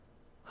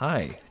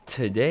Hi,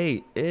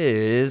 today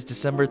is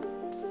December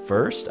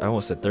 1st. I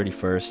almost said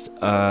 31st,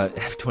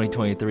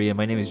 2023, and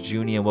my name is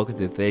Junie, and welcome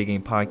to the Theta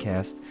Game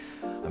Podcast.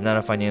 I'm not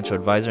a financial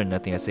advisor, and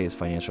nothing I say is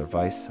financial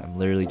advice. I'm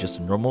literally just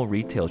a normal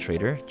retail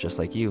trader, just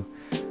like you.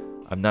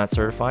 I'm not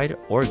certified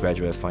or a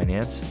graduate of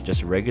finance,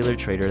 just a regular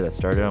trader that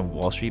started on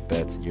Wall Street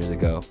bets years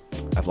ago.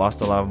 I've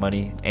lost a lot of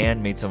money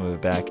and made some of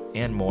it back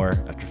and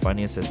more after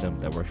finding a system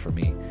that worked for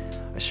me.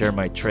 I share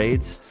my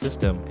trades,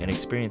 system, and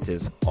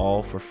experiences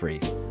all for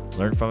free.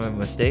 Learn from my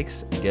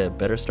mistakes and get a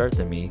better start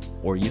than me,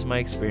 or use my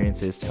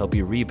experiences to help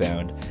you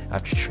rebound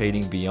after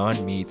trading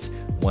beyond meats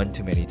one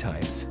too many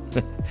times.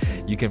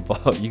 You can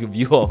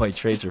view all my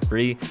trades for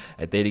free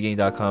at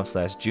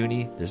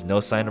thetagame.com/Junie. There's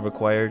no sign up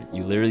required.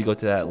 You literally go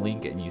to that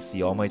link and you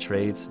see all my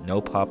trades,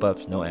 no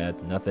pop-ups, no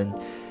ads, nothing.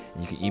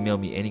 And you can email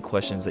me any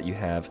questions that you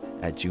have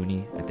at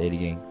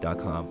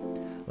junie@thetagame.com.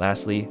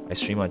 Lastly, I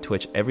stream on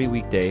Twitch every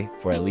weekday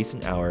for at least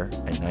an hour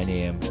at 9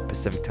 a.m.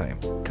 Pacific time.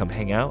 Come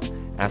hang out,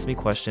 ask me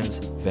questions,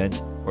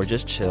 vent, or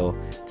just chill.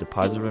 It's a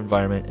positive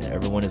environment and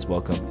everyone is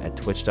welcome at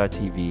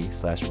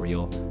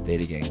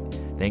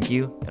twitch.tv/realthetagang. Thank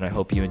you, and I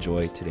hope you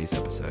enjoy today's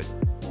episode.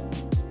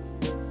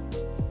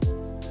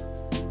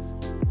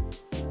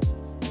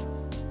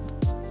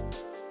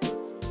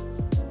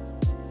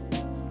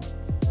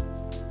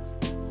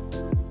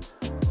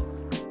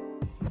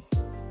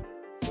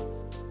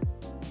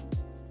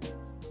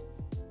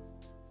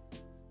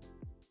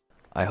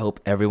 I hope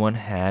everyone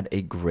had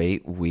a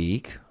great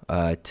week.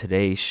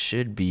 Today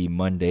should be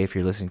Monday. If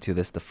you're listening to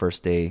this the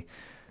first day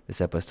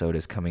this episode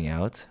is coming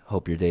out.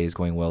 Hope your day is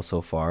going well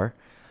so far.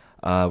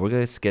 We're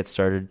going to get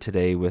started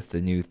today with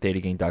the new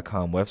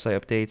ThetaGame.com website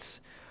updates.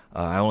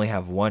 I only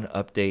have one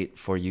update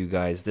for you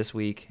guys this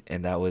week,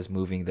 and that was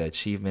moving the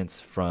achievements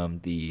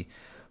from the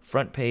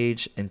front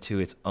page into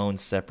its own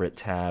separate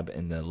tab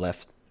in the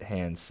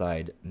left-hand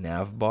side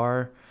nav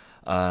bar.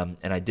 And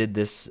I did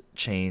this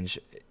change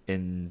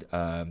in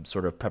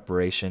sort of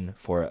preparation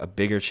for a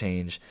bigger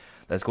change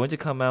that's going to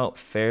come out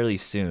fairly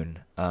soon.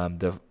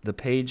 The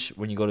page,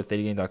 when you go to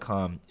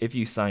ThetaGame.com, if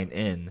you sign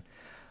in,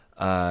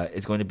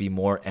 is going to be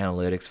more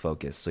analytics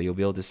focused. So you'll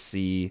be able to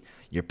see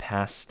your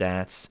past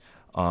stats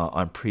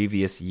on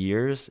previous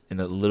years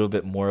in a little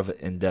bit more of an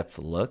in-depth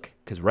look.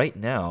 Because right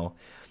now,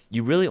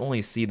 you really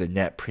only see the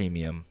net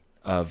premium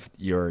of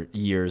your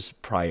years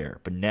prior.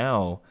 But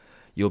now,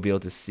 you'll be able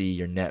to see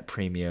your net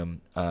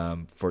premium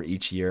for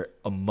each year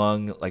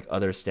among like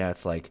other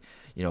stats, like,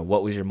 you know,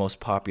 what was your most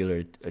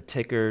popular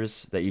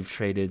tickers that you've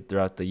traded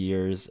throughout the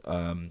years,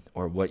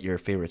 or what your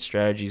favorite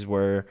strategies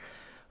were,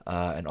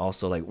 and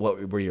also like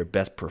what were your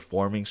best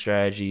performing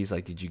strategies.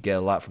 Like, did you get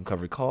a lot from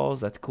covered calls?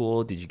 That's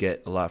cool. Did you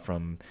get a lot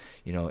from,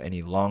 you know,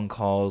 any long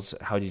calls?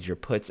 How did your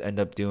puts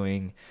end up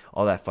doing?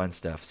 All that fun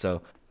stuff.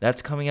 So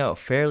that's coming out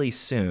fairly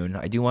soon.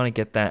 I do want to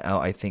get that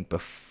out, I think,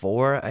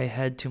 before I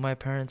head to my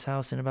parents'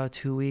 house in about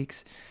 2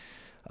 weeks.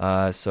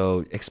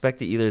 So expect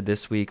it either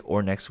this week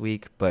or next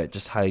week, but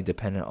just highly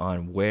dependent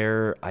on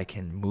where I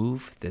can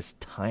move this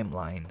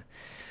timeline.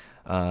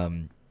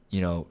 You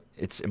know,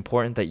 it's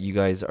important that you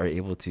guys are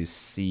able to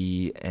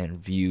see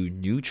and view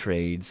new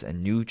trades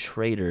and new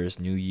traders,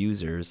 new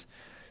users,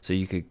 so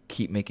you could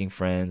keep making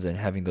friends and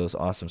having those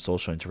awesome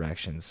social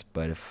interactions.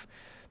 But if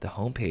the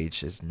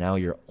homepage is now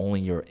only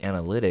your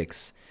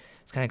analytics,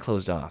 it's kind of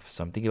closed off.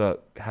 So I'm thinking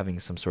about having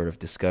some sort of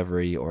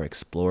discovery or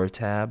explore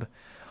tab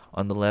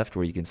on the left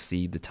where you can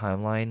see the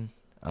timeline.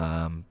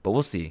 But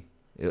we'll see.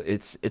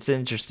 It's an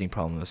interesting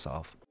problem to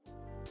solve.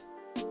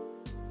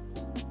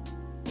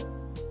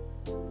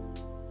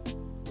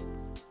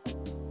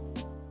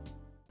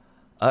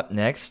 Up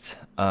next,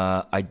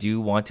 I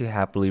do want to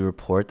happily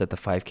report that the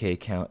 5K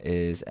account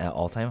is at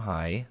all-time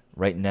high.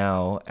 Right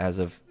now, as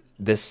of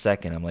this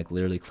second, I'm like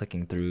literally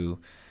clicking through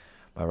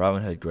my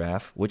Robinhood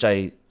graph, which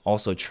I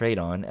also trade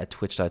on at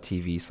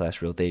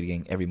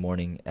twitch.tv/realthetagang every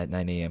morning at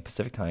 9 a.m.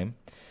 Pacific time.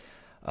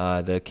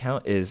 The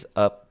account is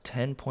up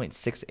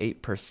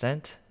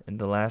 10.68% in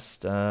the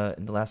last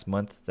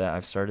month that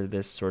I've started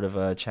this sort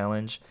of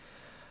challenge.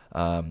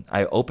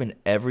 I open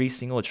every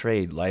single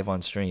trade live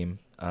on stream,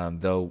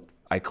 though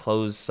I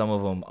close some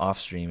of them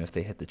off stream if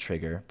they hit the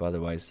trigger. But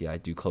otherwise, yeah, I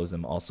do close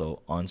them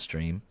also on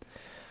stream.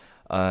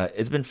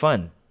 It's been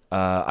fun.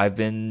 I've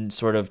been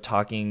sort of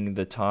talking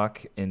the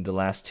talk in the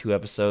last 2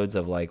 episodes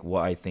of like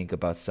what I think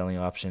about selling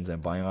options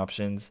and buying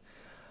options.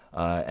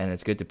 And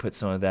it's good to put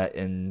some of that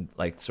in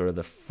like sort of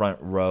the front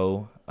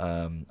row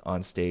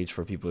on stage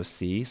for people to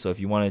see. So if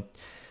you want to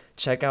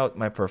check out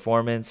my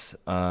performance,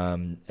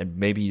 and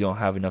maybe you don't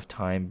have enough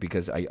time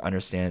because I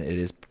understand it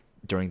is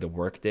during the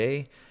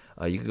workday,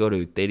 you can go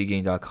to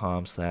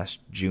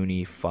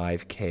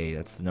thetagame.com/Junie5K.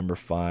 That's the number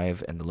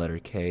 5 and the letter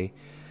K.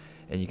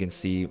 And you can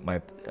see my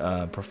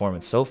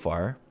performance so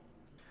far.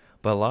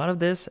 But a lot of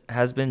this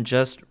has been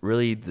just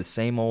really the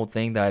same old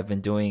thing that I've been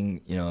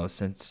doing, you know,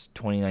 since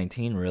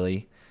 2019,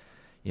 really.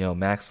 You know,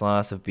 max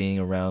loss of being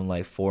around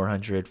like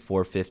 400,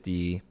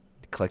 450,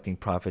 collecting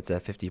profits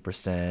at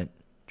 50%,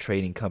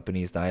 trading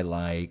companies that I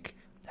like,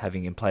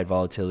 having implied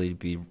volatility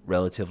be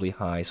relatively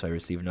high so I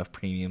receive enough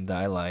premium that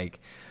I like.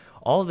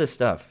 All of this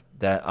stuff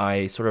that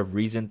I sort of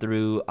reason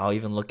through. I'll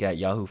even look at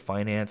Yahoo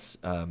Finance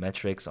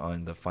metrics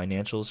on the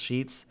financial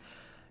sheets.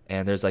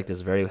 And there's like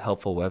this very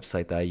helpful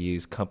website that I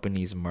use,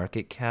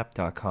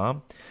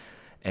 companiesmarketcap.com.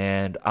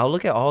 And I'll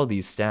look at all of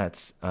these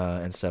stats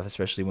and stuff,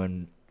 especially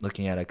when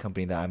looking at a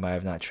company that I might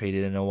have not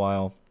traded in a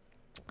while.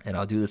 And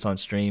I'll do this on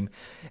stream.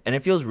 And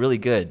it feels really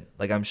good.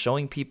 Like I'm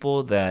showing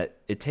people that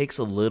it takes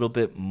a little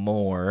bit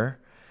more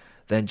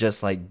than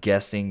just like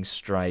guessing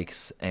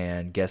strikes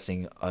and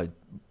guessing a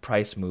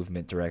price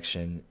movement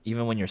direction.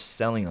 Even when you're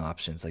selling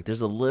options, like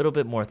there's a little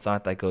bit more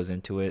thought that goes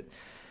into it.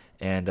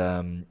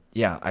 And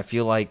yeah, I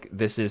feel like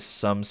this is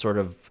some sort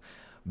of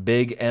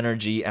big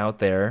energy out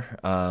there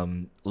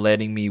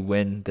letting me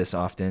win this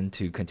often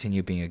to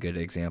continue being a good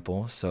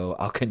example. So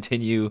I'll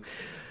continue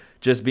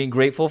just being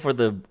grateful for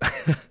the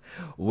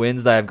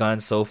wins that I've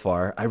gotten so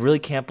far. I really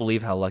can't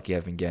believe how lucky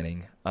I've been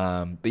getting.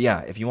 But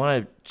yeah, if you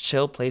want a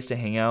chill place to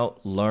hang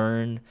out,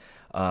 learn,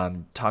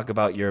 talk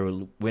about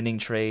your winning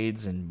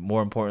trades, and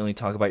more importantly,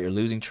 talk about your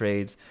losing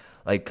trades,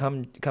 like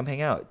come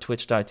hang out.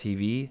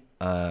 Twitch.tv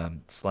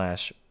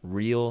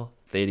 /Real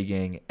Theta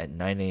Gang at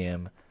 9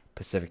 a.m.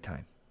 Pacific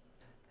time.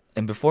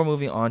 And before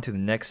moving on to the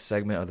next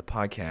segment of the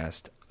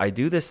podcast, I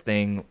do this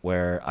thing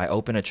where I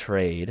open a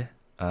trade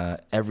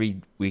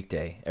every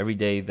weekday. Every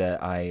day the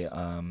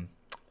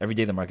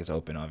market's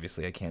open,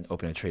 obviously. I can't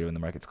open a trade when the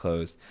market's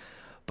closed.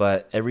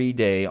 But every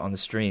day on the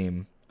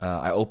stream,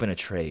 I open a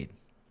trade.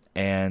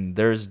 And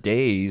there's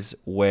days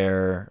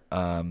where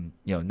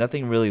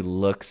nothing really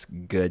looks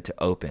good to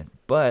open.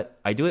 But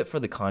I do it for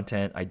the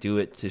content. I do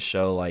it to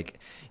show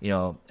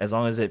as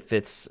long as it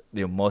fits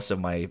most of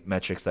my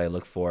metrics that I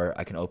look for,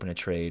 I can open a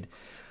trade.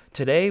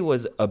 Today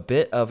was a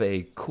bit of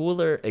a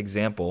cooler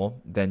example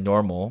than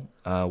normal,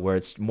 where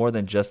it's more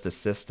than just a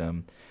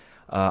system.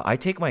 I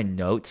take my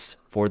notes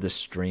for the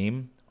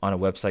stream on a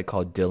website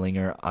called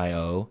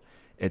Dillinger.io.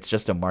 It's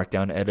just a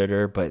markdown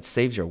editor, but it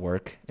saves your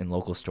work in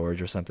local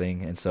storage or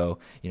something. And so,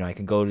 I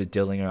can go to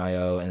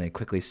Dillinger.io and then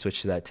quickly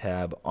switch to that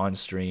tab on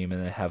stream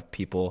and then have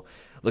people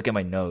look at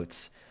my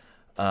notes.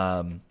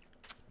 And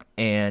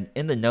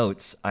in the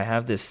notes, I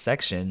have this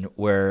section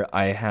where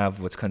I have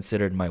what's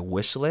considered my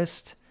wish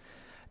list.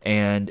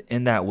 And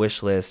in that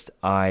wish list,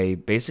 I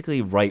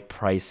basically write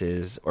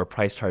prices or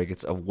price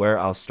targets of where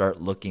I'll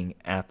start looking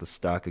at the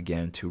stock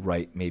again to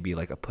write maybe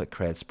like a put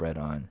credit spread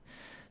on.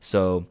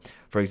 So,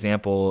 for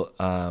example,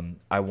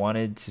 I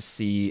wanted to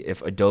see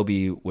if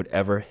Adobe would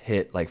ever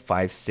hit like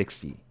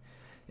 560.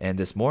 And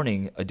this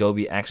morning,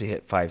 Adobe actually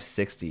hit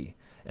 560.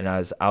 And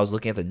as I was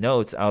looking at the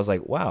notes, I was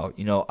like, wow,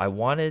 I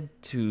wanted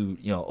to,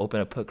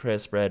 open a put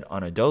credit spread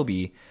on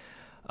Adobe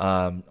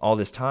all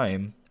this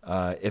time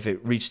if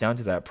it reached down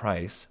to that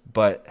price.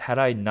 But had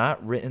I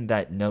not written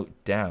that note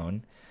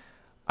down,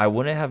 I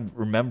wouldn't have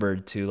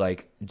remembered to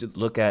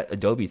look at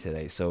Adobe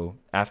today. So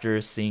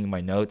after seeing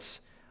my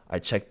notes, I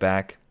checked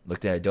back,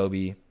 looked at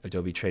Adobe.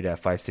 Adobe traded at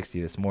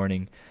 560 this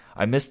morning.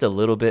 I missed a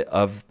little bit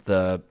of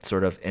the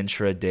sort of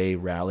intraday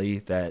rally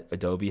that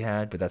Adobe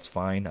had, but that's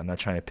fine. I'm not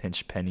trying to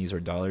pinch pennies or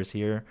dollars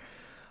here.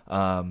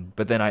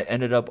 But then I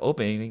ended up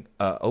opening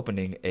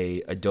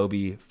a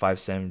Adobe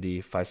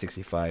 570,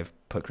 565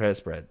 put credit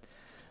spread.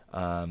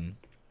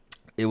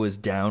 It was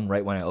down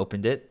right when I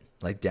opened it,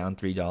 like down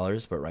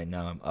 $3, but right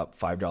now I'm up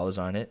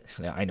 $5 on it.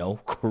 I know,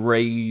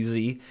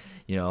 crazy.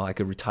 I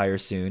could retire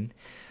soon.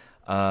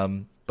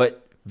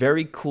 But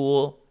very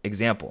cool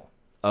example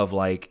of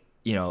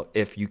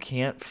if you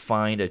can't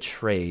find a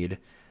trade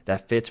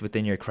that fits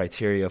within your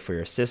criteria for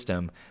your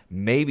system,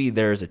 maybe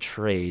there's a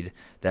trade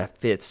that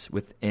fits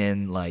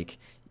within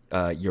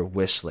your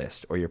wish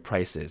list or your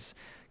prices.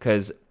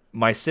 Because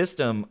my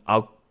system,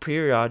 I'll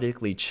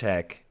periodically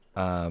check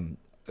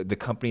the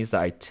companies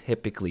that I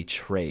typically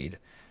trade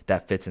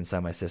that fits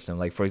inside my system.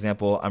 Like, for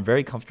example, I'm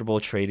very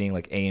comfortable trading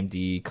like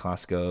AMD,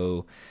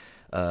 Costco,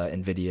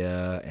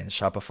 NVIDIA, and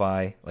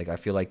Shopify. I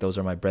feel like those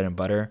are my bread and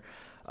butter.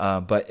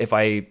 But if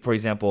for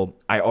example,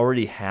 I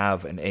already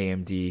have an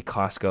AMD,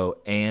 Costco,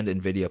 and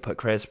NVIDIA put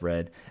credit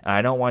spread, and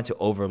I don't want to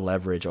over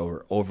leverage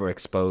or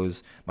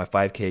overexpose my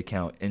 5K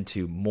account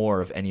into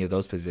more of any of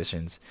those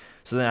positions.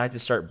 So then I have to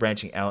start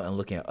branching out and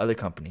looking at other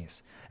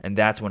companies. And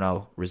that's when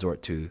I'll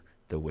resort to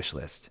the wish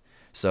list.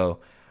 So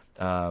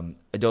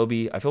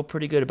Adobe, I feel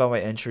pretty good about my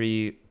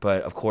entry,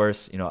 but of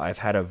course, I've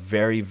had a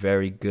very,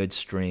 very good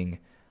string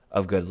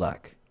of good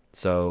luck.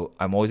 So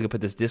I'm always going to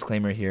put this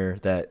disclaimer here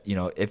that,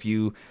 if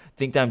you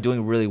think that I'm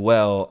doing really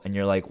well and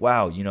you're like,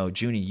 wow,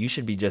 Junie, you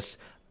should be just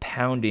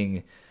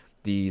pounding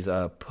these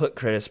put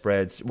credit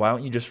spreads. Why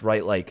don't you just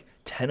write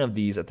 10 of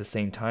these at the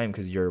same time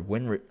because your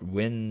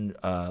win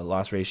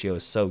loss ratio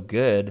is so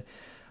good?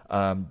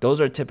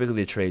 Those are typically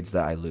the trades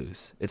that I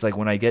lose. It's like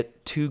when I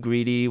get too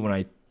greedy, when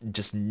I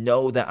just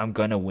know that I'm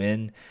going to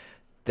win,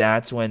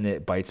 that's when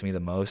it bites me the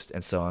most.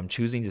 And so I'm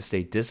choosing to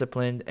stay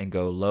disciplined and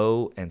go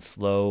low and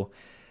slow.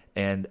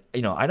 And,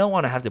 I don't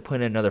want to have to put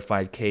in another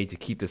 5K to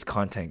keep this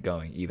content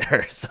going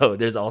either. So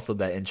there's also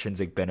that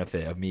intrinsic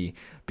benefit of me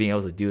being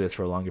able to do this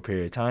for a longer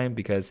period of time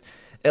because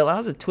it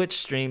allows a Twitch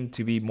stream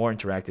to be more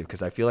interactive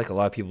because I feel like a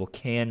lot of people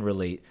can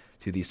relate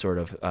to these sort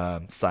of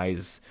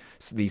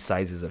these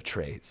sizes of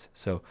trades.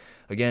 So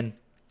again,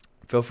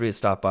 feel free to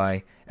stop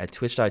by at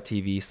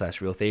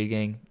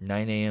twitch.tv/RealThetaGang,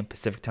 9 a.m.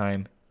 Pacific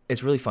time.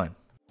 It's really fun.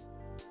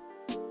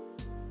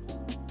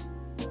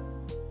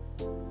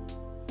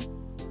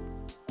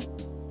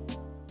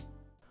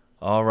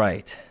 All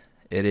right,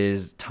 it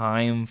is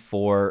time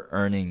for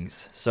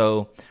earnings.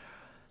 So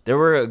there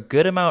were a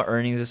good amount of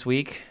earnings this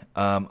week.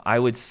 I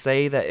would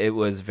say that it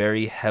was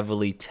very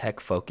heavily tech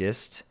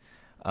focused.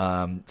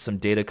 Some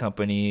data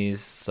companies,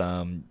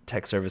 some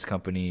tech service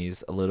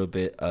companies, a little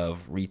bit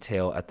of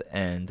retail at the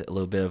end, a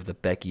little bit of the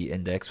Becky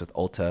index with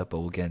Ulta,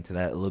 but we'll get into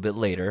that a little bit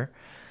later.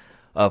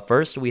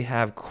 First, we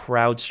have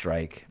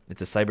CrowdStrike.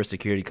 It's a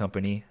cybersecurity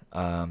company.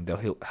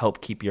 They'll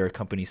help keep your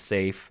company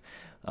safe,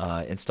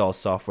 install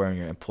software on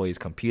your employees'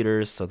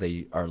 computers so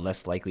they are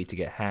less likely to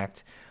get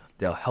hacked.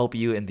 They'll help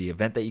you in the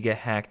event that you get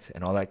hacked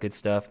and all that good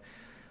stuff.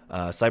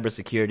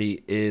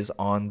 Cybersecurity is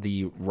on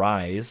the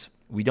rise.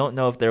 We don't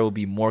know if there will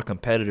be more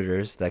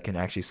competitors that can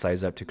actually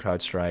size up to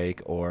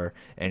CrowdStrike or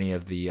any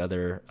of the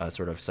other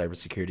sort of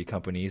cybersecurity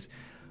companies,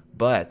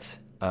 but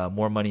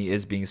more money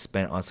is being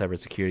spent on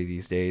cybersecurity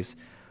these days.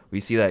 We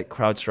see that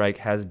CrowdStrike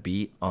has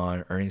beat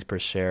on earnings per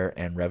share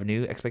and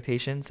revenue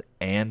expectations,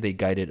 and they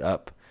guided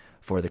up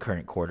for the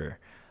current quarter.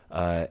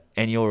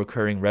 Annual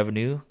recurring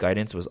revenue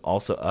guidance was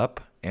also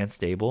up and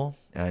stable,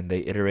 and they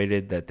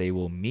iterated that they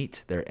will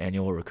meet their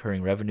annual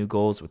recurring revenue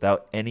goals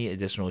without any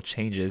additional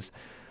changes,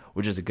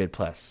 which is a good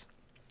plus.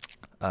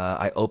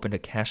 I opened a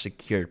cash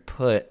secured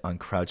put on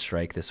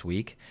CrowdStrike this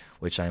week,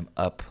 which I'm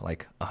up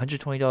like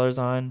 $120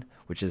 on,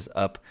 which is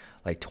up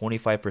like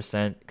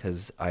 25%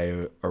 because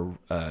I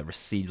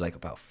received like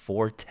about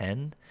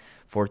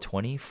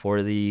 420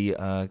 for the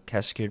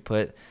cash secured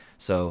put.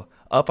 So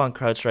up on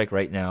CrowdStrike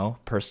right now,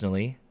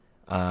 personally,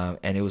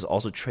 and it was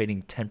also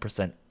trading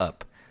 10%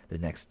 up the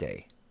next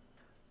day.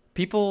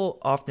 People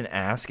often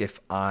ask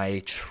if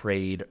I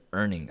trade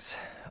earnings.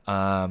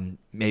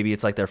 Maybe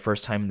it's like their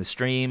first time in the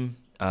stream.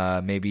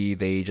 Maybe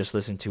they just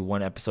listened to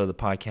one episode of the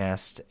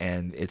podcast,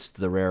 and it's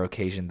the rare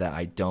occasion that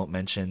I don't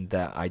mention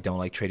that I don't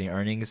like trading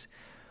earnings.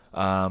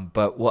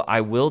 But what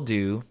I will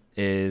do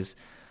is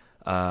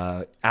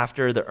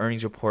after the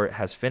earnings report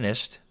has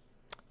finished,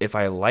 if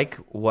I like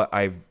what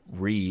I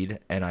read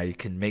and I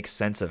can make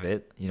sense of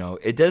it,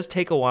 it does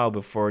take a while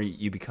before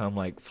you become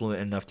like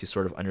fluent enough to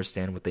sort of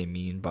understand what they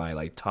mean by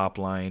like top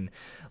line,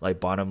 like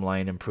bottom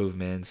line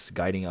improvements,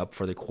 guiding up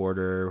for the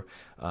quarter.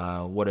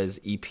 What does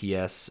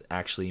EPS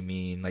actually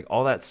mean? Like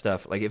all that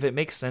stuff. Like if it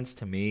makes sense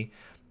to me,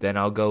 then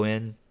I'll go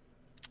in.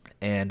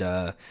 And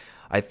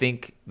I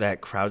think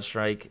that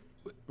CrowdStrike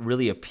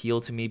really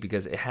appealed to me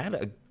because it had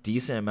a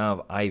decent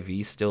amount of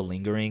IV still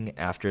lingering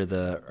after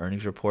the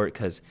earnings report,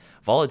 because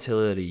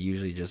volatility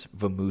usually just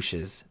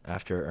vamooshes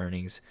after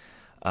earnings.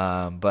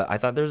 But I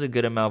thought there was a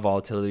good amount of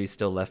volatility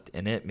still left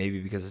in it,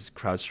 maybe because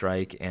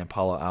CrowdStrike and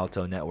Palo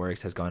Alto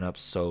Networks has gone up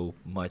so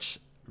much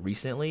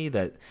recently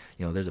that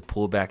there's a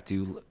pullback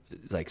due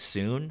like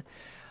soon.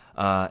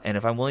 And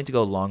if I'm willing to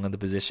go long on the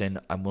position,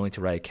 I'm willing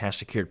to write a cash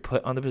secured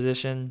put on the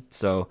position.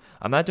 So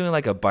I'm not doing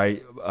like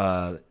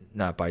a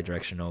not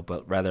bi-directional,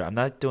 but rather I'm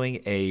not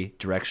doing a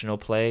directional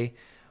play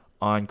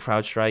on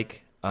CrowdStrike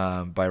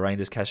by writing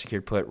this cash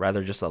secured put,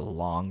 rather just a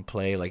long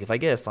play. Like if I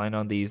get a sign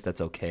on these,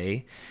 that's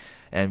okay.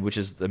 And which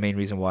is the main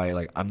reason why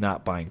like I'm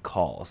not buying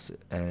calls,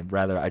 and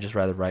I just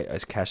rather write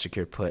a cash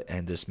secured put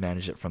and just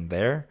manage it from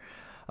there.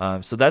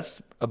 So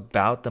that's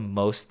about the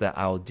most that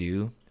I'll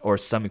do, or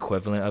some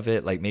equivalent of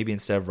it. Like maybe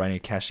instead of writing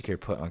a cash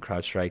secured put on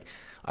CrowdStrike,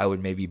 I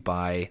would maybe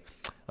buy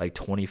like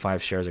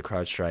 25 shares of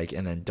CrowdStrike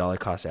and then dollar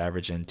cost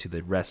average into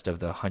the rest of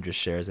the 100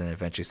 shares and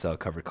eventually sell a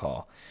covered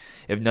call.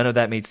 If none of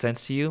that made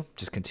sense to you,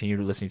 just continue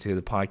listening to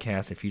the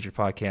podcast and future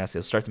podcasts.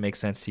 It'll start to make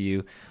sense to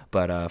you.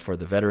 But for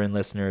the veteran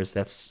listeners,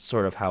 that's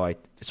sort of how I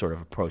sort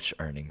of approach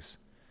earnings.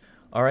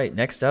 All right,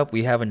 next up,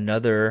 we have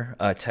another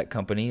tech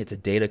company. It's a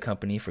data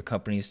company for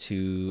companies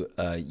to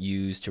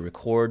use to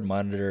record,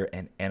 monitor,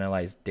 and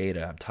analyze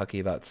data. I'm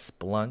talking about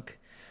Splunk.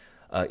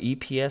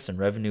 EPS and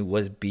revenue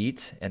was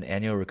beat, and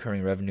annual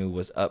recurring revenue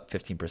was up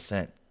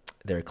 15%.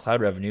 Their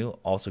cloud revenue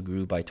also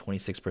grew by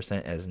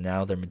 26%, as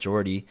now their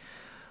majority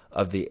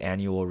of the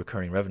annual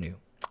recurring revenue.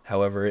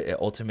 However, it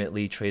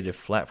ultimately traded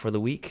flat for the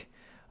week.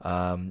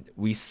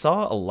 We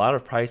saw a lot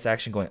of price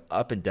action going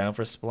up and down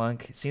for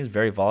Splunk. It seems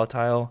very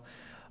volatile.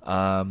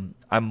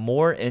 I'm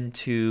more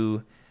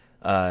into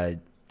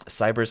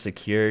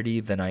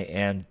cybersecurity than I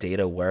am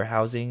data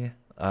warehousing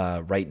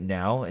right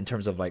now, in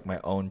terms of like my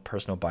own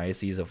personal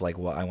biases of like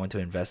what I want to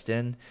invest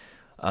in.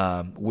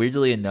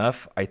 Weirdly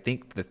enough, I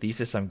think the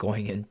thesis I'm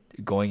going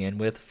in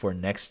with for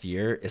next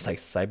year is like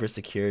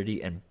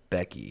cybersecurity and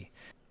Becky,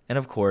 and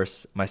of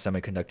course my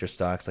semiconductor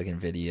stocks like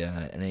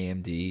Nvidia and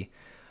AMD.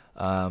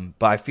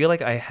 But I feel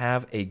like I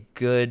have a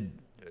good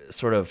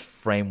sort of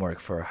framework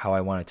for how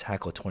I want to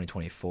tackle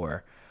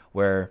 2024,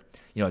 where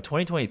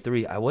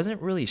 2023 I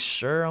wasn't really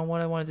sure on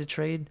what I wanted to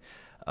trade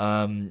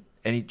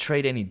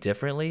any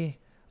differently.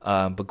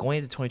 But going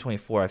into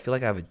 2024, I feel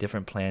like I have a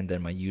different plan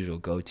than my usual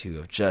go-to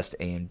of just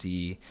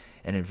AMD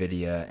and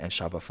Nvidia and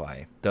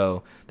Shopify.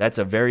 Though that's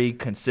a very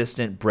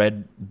consistent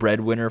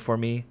breadwinner for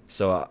me.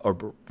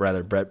 So,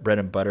 rather bread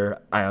and butter.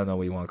 I don't know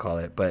what you want to call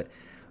it, but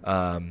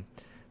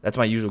that's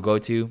my usual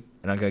go-to,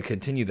 and I'm going to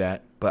continue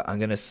that. But I'm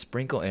going to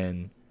sprinkle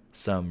in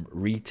some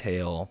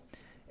retail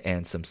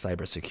and some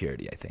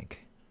cybersecurity, I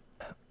think.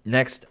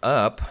 Next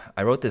up,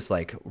 I wrote this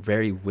like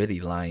very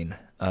witty line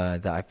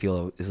that I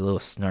feel is a little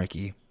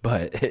snarky,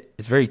 but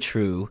it's very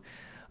true.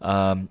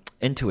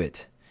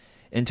 Intuit.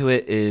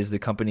 Intuit is the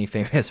company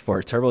famous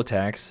for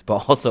TurboTax,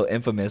 but also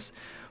infamous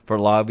for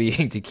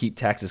lobbying to keep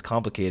taxes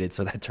complicated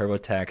so that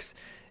TurboTax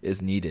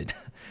is needed.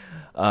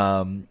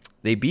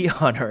 They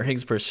beat on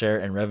earnings per share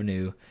and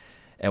revenue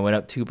and went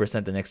up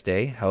 2% the next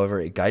day. However,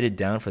 it guided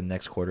down for the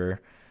next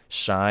quarter,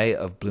 shy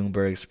of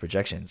Bloomberg's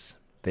projections.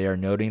 They are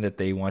noting that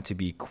they want to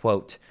be,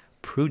 quote,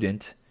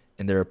 prudent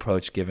in their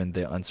approach given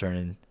the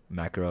uncertain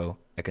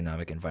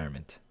macroeconomic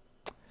environment.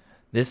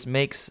 This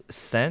makes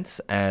sense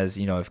as,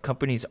 if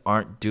companies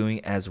aren't doing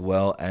as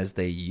well as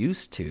they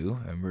used to,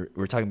 and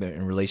we're talking about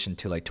in relation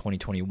to like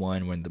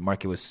 2021 when the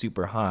market was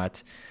super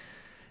hot,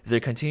 if they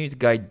continue to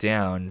guide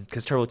down,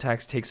 because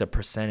TurboTax takes a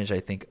percentage, I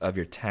think, of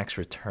your tax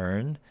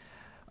return.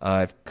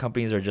 If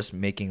companies are just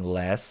making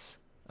less,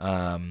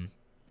 then,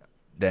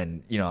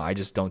 I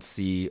just don't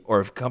see,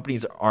 or if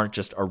companies aren't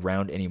just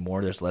around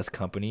anymore, there's less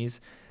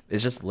companies,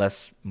 it's just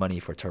less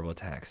money for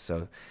TurboTax.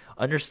 So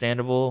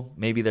understandable,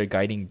 maybe they're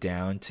guiding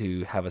down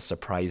to have a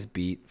surprise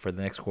beat for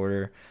the next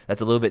quarter.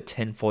 That's a little bit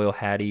tinfoil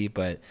hatty,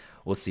 but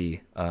we'll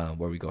see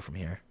where we go from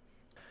here.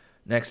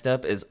 Next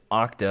up is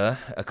Okta,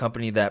 a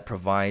company that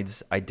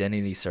provides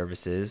identity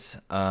services.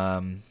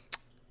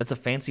 That's a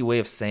fancy way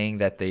of saying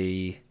that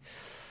they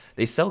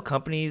sell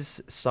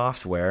companies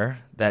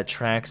software that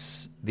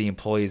tracks the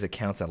employees'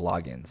 accounts and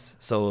logins.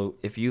 So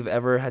if you've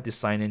ever had to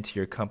sign into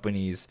your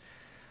company's,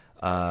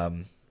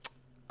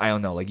 I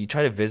don't know, like you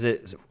try to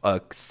visit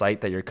a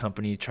site that your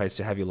company tries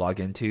to have you log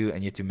into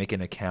and you have to make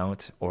an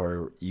account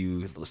or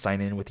you sign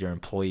in with your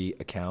employee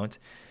account,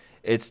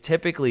 it's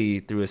typically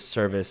through a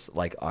service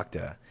like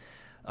Okta.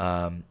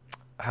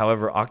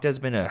 However, Okta has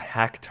been a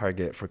hack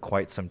target for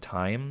quite some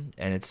time,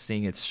 and it's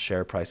seeing its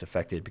share price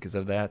affected because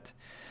of that.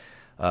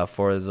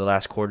 For the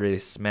last quarter, they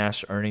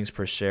smashed earnings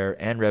per share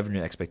and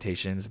revenue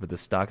expectations, but the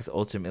stock is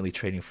ultimately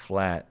trading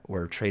flat,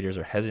 where traders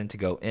are hesitant to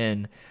go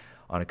in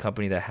on a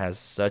company that has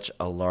such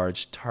a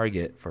large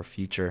target for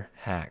future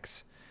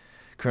hacks.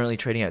 Currently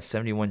trading at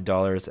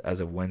 $71 as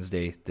of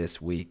Wednesday this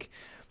week.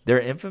 They're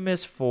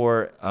infamous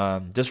for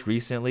just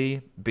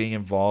recently being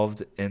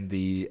involved in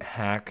the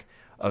hack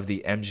of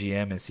the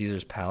MGM and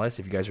Caesars Palace.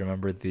 If you guys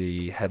remember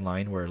the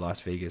headline where Las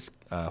Vegas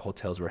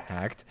hotels were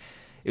hacked,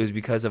 it was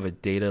because of a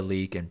data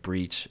leak and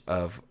breach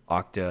of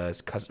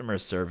Okta's customer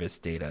service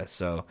data.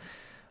 So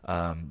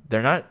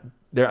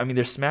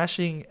they're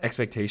smashing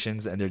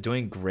expectations and they're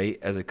doing great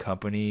as a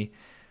company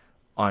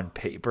on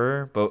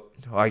paper. But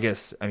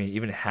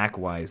even hack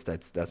wise,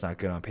 that's not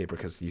good on paper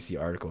because you see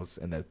articles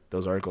and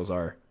those articles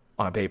are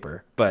on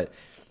paper. But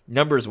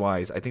numbers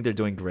wise, I think they're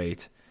doing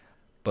great.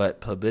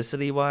 But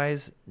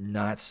publicity-wise,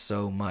 not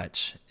so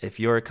much. If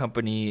your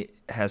company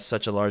has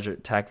such a large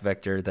attack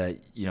vector that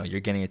you're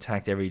getting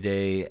attacked every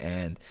day,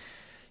 and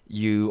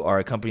you are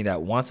a company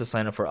that wants to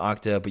sign up for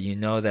Okta, but you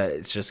know that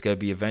it's just going to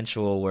be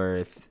eventual where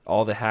if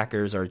all the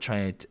hackers are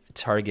trying to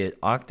target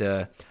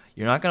Okta,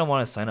 you're not going to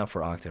want to sign up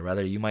for Okta.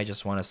 Rather, you might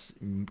just want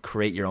to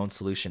create your own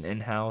solution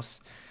in-house.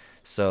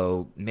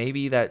 So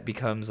maybe that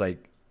becomes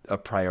like a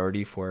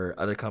priority for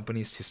other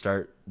companies to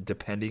start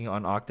depending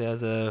on Okta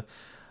as a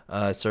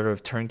sort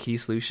of turnkey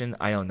solution.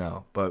 I don't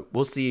know, but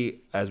we'll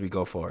see as we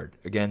go forward.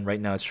 Again, right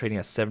now it's trading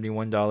at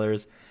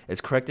 $71. It's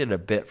corrected a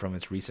bit from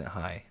its recent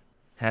high.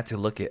 Had to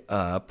look it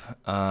up.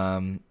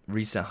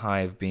 Recent high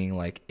of being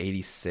like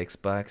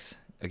 $86.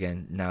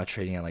 Again, now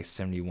trading at like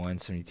 $71,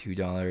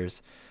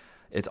 $72.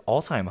 Its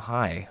all-time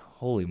high,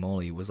 holy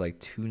moly, was like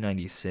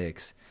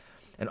 $296.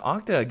 And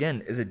Okta,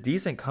 again, is a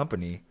decent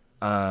company.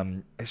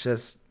 It's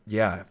just,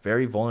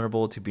 very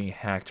vulnerable to being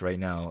hacked right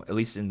now, at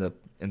least in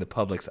the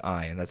public's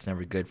eye, and that's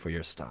never good for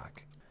your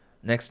stock.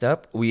 Next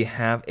up, we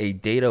have a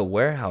data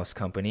warehouse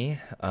company,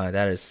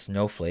 that is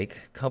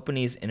Snowflake.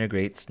 Companies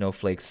integrate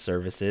Snowflake's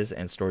services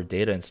and store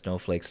data in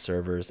Snowflake's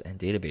servers and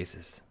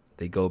databases.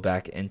 They go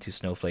back into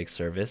Snowflake's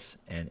service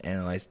and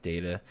analyze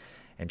data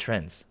and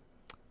trends.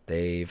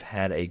 They've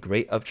had a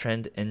great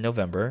uptrend in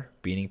November,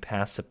 beating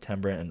past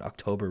September and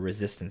October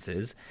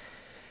resistances,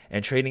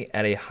 and trading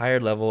at a higher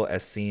level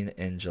as seen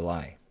in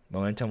July.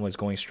 Momentum was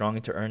going strong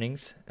into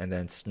earnings, and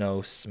then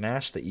Snow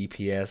smashed the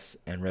EPS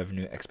and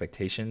revenue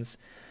expectations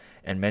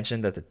and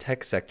mentioned that the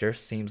tech sector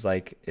seems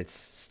like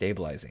it's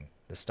stabilizing.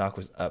 The stock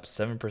was up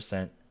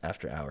 7%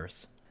 after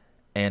hours.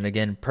 And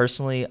again,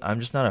 personally, I'm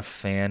just not a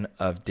fan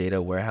of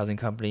data warehousing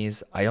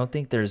companies. I don't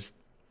think there's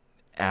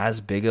as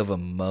big of a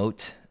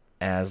moat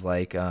as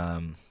like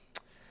a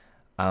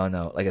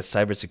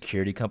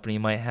cybersecurity company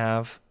might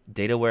have.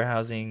 Data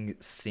warehousing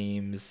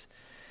seems,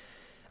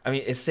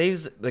 it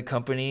saves the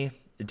company.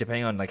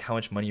 depending on like how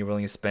much money you're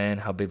willing to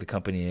spend, how big the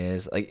company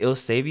is, like it'll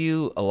save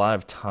you a lot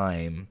of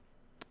time.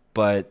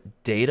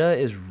 But data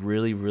is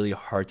really, really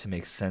hard to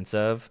make sense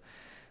of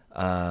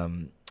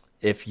um,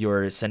 if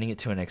you're sending it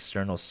to an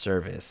external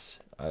service,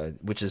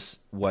 which is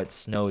what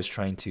Snow is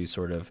trying to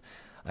sort of,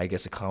 I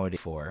guess, accommodate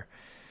for.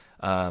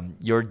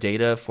 Your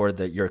data for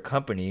your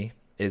company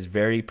is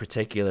very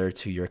particular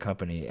to your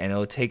company, and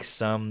it'll take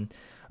some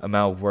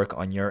amount of work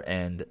on your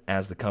end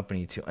as the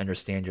company to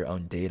understand your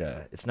own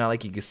data. It's not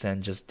like you can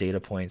send just data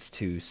points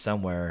to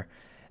somewhere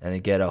and then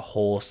get a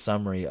whole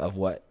summary of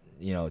what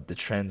the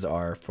trends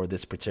are for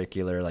this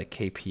particular like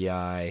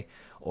KPI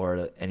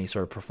or any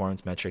sort of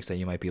performance metrics that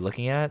you might be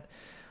looking at.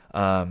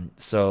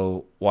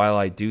 So while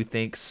I do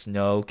think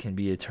Snow can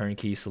be a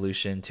turnkey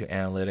solution to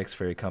analytics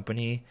for your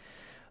company,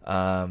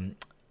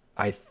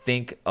 I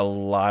think a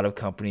lot of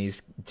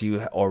companies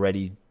do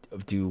already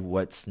do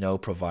what Snow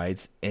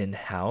provides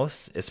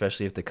in-house,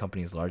 especially if the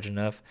company is large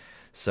enough.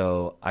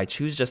 So I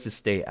choose just to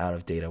stay out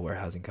of data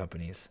warehousing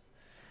companies.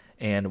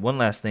 And one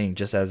last thing,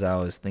 just as I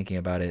was thinking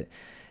about it,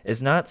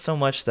 is not so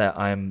much that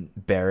I'm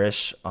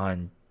bearish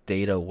on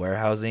data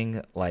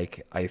warehousing.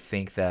 Like I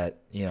think that,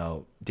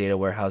 data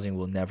warehousing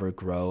will never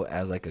grow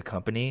as like a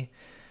company.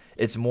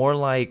 It's more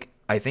like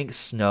I think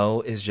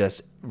Snow is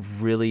just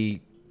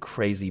really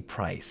crazy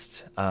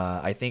priced.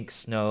 I think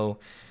Snow,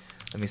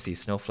 let me see,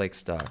 Snowflake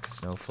stock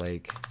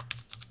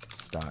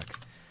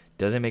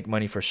doesn't make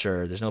money for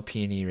sure. There's no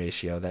P&E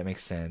ratio. That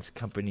makes sense.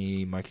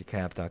 Company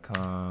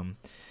marketcap.com,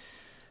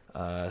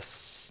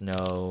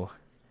 Snow,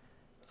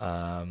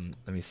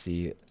 let me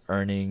see,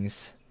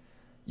 earnings.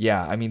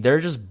 Yeah, I mean,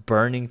 they're just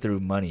burning through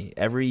money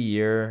every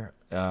year,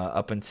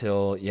 up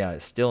until,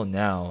 still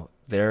now,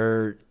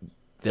 they're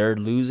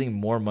losing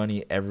more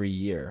money every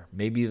year.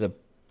 Maybe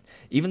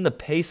even the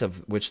pace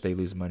of which they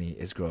lose money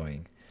is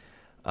growing.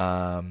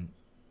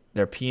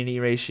 Their P&E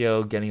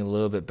ratio getting a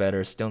little bit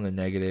better, still in the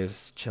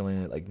negatives,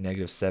 chilling at like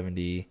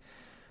 -70.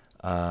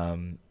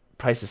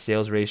 Price to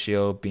sales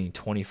ratio being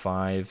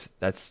 25,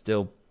 that's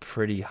still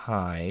pretty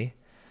high.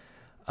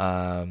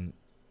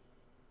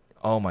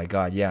 Oh my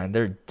God, yeah, and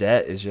their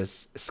debt is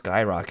just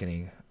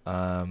skyrocketing.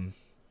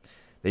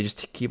 They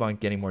just keep on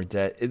getting more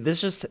debt.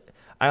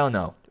 I don't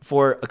know.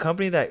 For a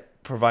company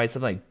that provides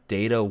something like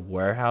data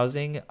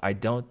warehousing, I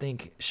don't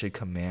think should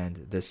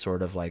command this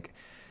sort of like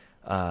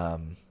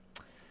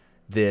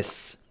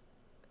this.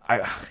 I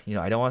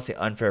don't want to say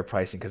unfair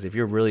pricing, because if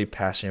you're really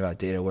passionate about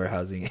data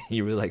warehousing,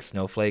 you really like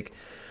Snowflake,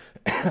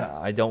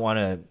 I don't want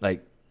to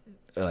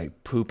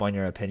like poop on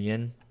your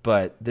opinion,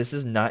 but this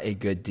is not a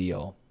good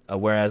deal.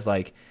 Whereas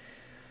like,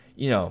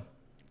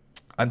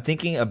 I'm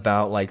thinking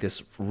about like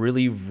this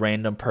really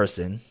random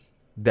person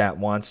that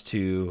wants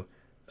to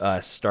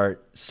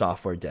start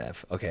software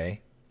dev,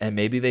 okay? And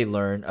maybe they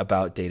learn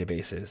about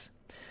databases.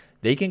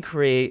 They can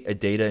create a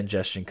data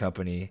ingestion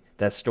company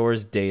that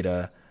stores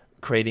data,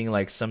 creating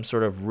like some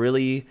sort of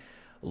really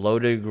low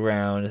to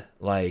ground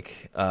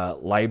like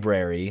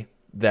library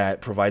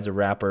that provides a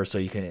wrapper so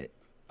you can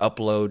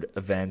upload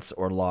events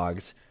or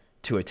logs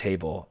to a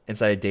table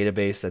inside a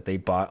database that they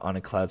bought on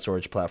a cloud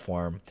storage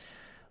platform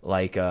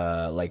like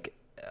I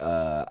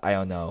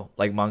don't know,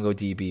 like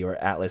MongoDB or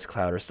Atlas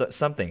Cloud or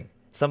something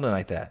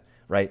like that,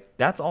 right?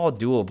 That's all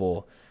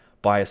doable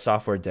by a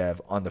software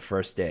dev on the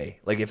first day.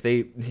 Like if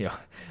they,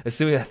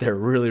 assuming that they're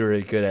really,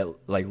 really good at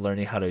like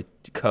learning how to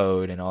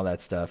code and all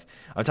that stuff.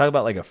 I'm talking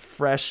about like a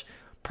fresh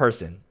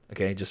person,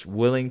 okay, just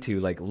willing to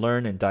like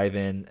learn and dive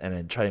in and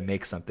then try to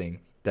make something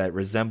that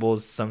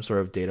resembles some sort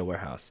of data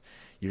warehouse.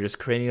 You're just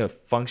creating a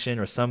function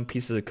or some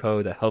pieces of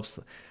code that helps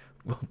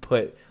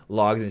put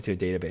logs into a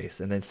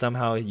database, and then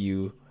somehow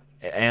you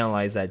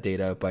analyze that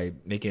data by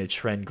making a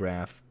trend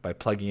graph, by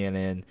plugging it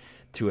in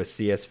to a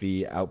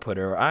CSV outputter,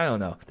 or I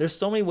don't know. There's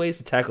so many ways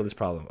to tackle this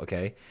problem,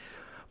 okay?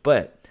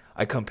 But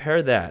I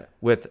compare that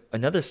with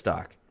another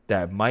stock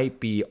that might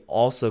be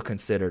also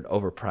considered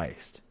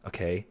overpriced,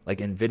 okay? Like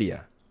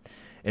Nvidia.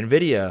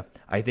 Nvidia,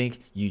 I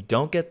think you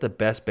don't get the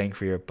best bang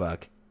for your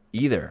buck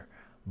either,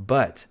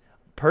 but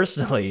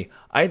personally,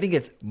 I think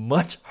it's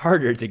much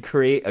harder to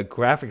create a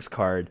graphics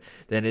card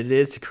than it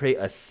is to create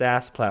a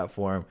SaaS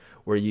platform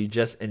where you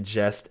just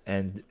ingest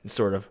and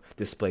sort of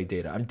display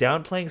data. I'm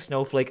downplaying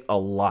Snowflake a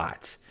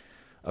lot,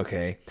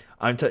 okay?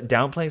 I'm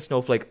downplaying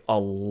Snowflake a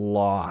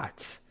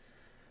lot.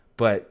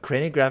 But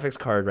creating a graphics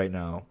card right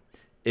now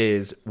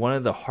is one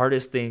of the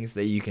hardest things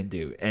that you can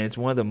do. And it's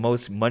one of the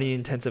most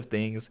money-intensive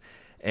things.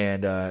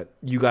 And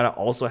you got to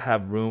also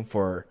have room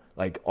for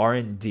like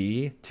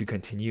R&D to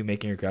continue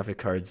making your graphic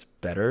cards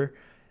better,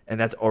 and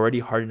that's already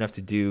hard enough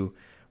to do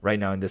right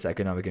now in this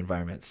economic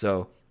environment.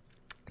 So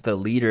the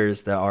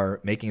leaders that are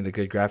making the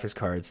good graphics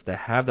cards that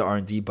have the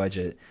R&D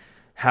budget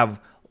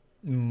have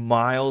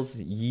miles,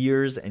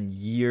 years and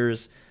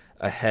years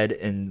ahead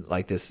in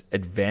like this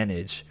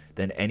advantage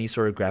than any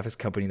sort of graphics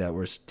company that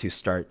was to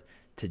start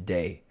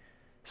today.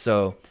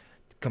 So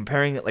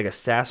comparing like a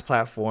SaaS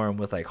platform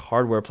with like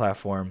hardware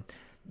platform,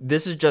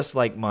 this is just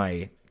like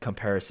my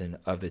comparison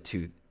of the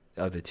two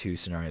of the two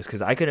scenarios,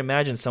 because I could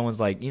imagine someone's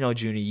like,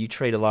 Junie, you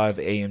trade a lot of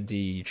AMD,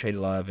 you trade a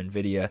lot of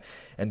Nvidia,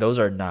 and those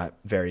are not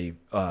very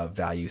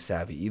value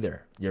savvy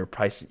either. You're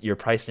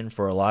priced in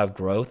for a lot of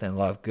growth and a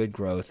lot of good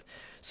growth.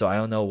 So I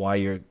don't know why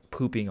you're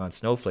pooping on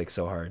Snowflake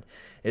so hard.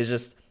 It's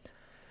just,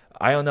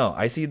 I don't know.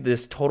 I see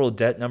this total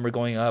debt number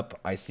going up.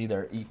 I see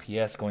their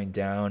EPS going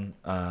down.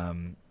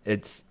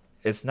 It's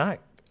not.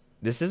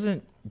 This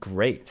isn't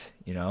great.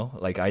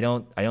 Like I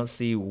don't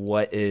see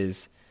what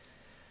is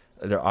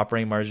their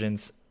operating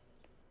margins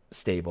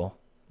stable.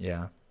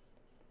 Yeah.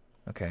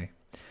 Okay.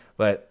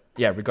 But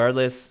yeah,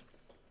 regardless,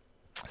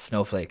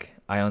 Snowflake.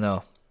 I don't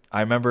know.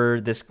 I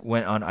remember this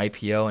went on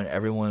IPO and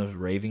everyone was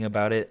raving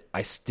about it.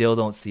 I still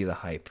don't see the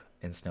hype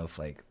in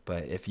Snowflake.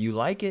 But if you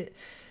like it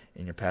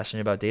and you're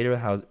passionate about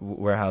data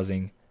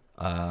warehousing,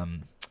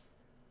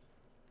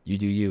 you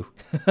do you.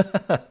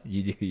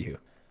 You do you.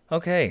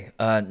 Okay,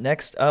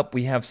 next up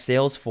we have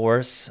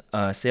Salesforce.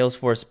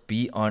 Salesforce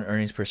beat on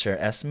earnings per share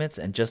estimates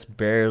and just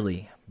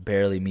barely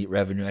meet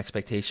revenue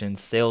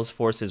expectations.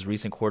 Salesforce's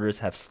recent quarters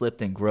have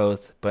slipped in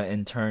growth, but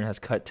in turn has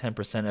cut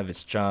 10% of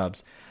its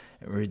jobs,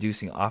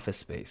 reducing office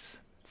space.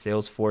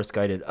 Salesforce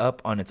guided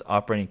up on its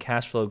operating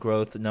cash flow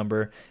growth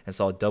number and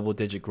saw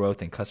double-digit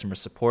growth in customer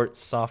support,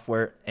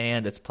 software,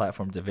 and its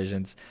platform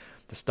divisions.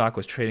 The stock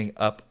was trading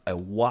up a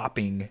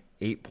whopping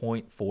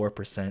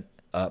 8.4%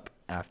 up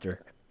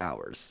after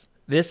hours.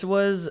 This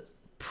was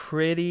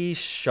pretty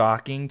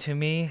shocking to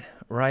me,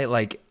 right?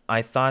 Like,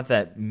 I thought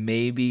that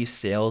maybe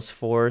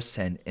Salesforce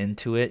and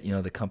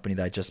Intuit, the company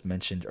that I just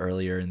mentioned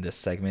earlier in this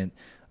segment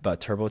about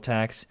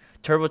TurboTax.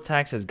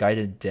 TurboTax has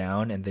guided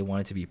down, and they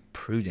wanted to be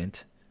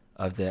prudent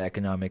of the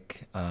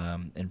economic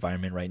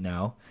environment right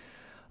now,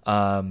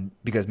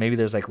 because maybe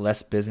there's like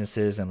less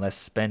businesses and less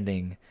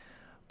spending.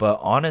 But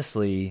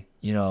honestly,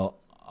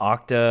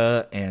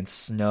 Okta and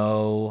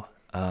Snow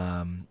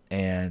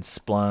and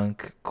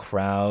Splunk,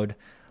 Crowd,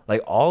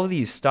 like all of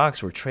these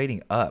stocks were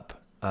trading up.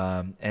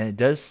 And it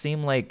does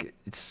seem like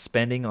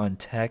spending on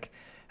tech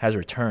has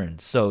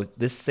returned. So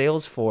this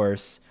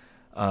Salesforce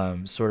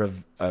sort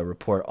of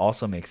report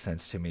also makes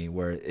sense to me,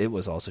 where it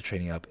was also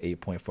trading up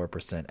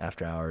 8.4%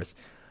 after hours.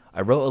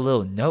 I wrote a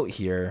little note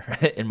here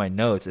in my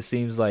notes. It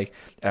seems like,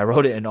 I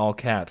wrote it in all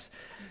caps,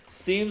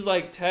 seems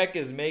like tech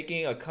is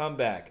making a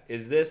comeback.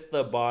 Is this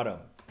the bottom?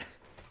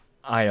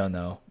 I don't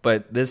know.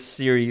 But this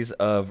series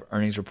of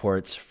earnings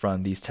reports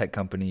from these tech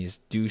companies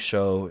do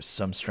show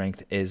some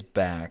strength is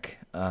back.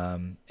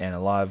 And a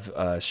lot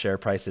of share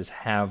prices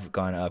have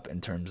gone up in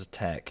terms of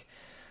tech.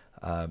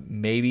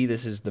 Maybe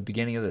this is the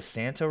beginning of the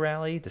Santa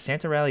rally. The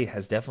Santa rally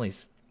has definitely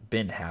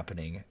been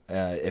happening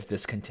if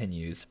this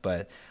continues.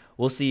 But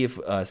we'll see if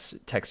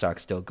tech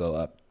stocks still go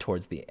up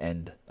towards the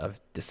end of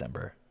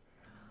December.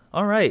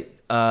 All right.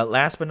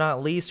 Last but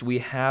not least, we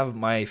have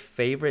my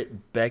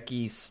favorite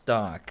Becky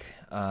stock.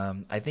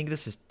 I think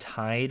this is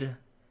tied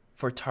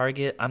for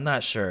Target. I'm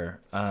not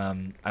sure.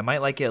 I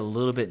might like it a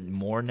little bit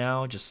more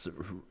now. Just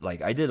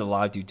like I did a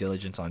lot of due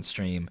diligence on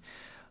stream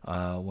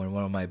when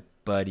one of my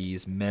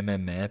buddies,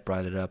 Meh,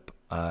 brought it up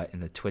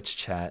in the Twitch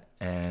chat,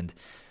 and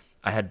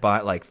I had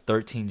bought like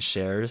 13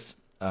 shares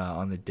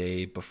on the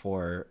day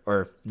before,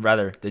 or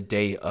rather the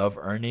day of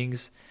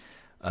earnings.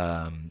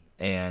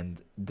 And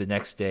the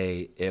next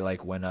day it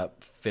like went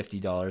up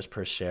 $50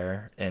 per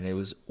share, and it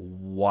was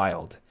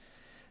wild.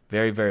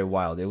 Very, very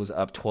wild. It was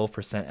up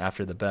 12%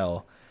 after the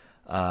bell.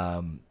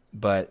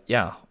 But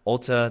yeah,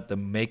 Ulta, the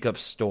makeup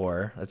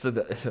store, that's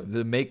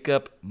the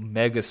makeup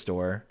mega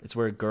store. It's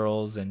where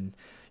girls and,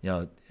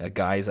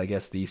 guys, I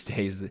guess these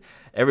days,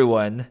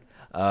 everyone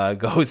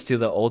goes to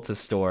the Ulta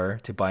store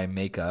to buy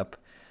makeup.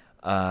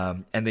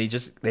 And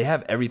they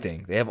have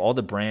everything. They have all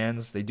the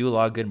brands. They do a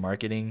lot of good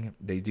marketing.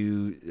 They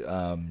do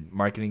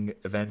marketing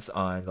events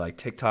on like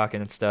TikTok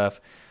and stuff.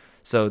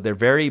 So they're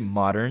very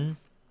modern.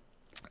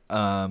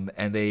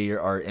 And they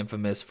are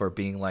infamous for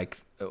being like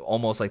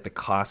almost like the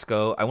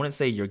Costco. I wouldn't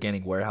say you're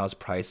getting warehouse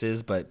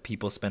prices, but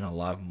people spend a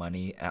lot of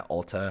money at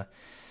Ulta,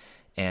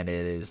 and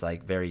it is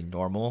like very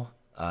normal.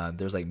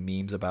 There's like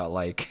memes about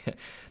like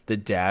the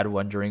dad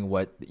wondering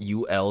what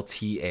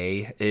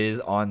ULTA is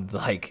on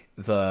like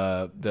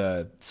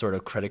the sort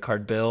of credit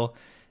card bill,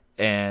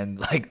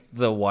 and like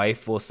the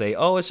wife will say,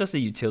 "Oh, it's just a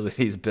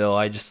utilities bill.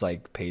 I just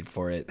like paid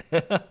for it."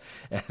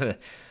 And,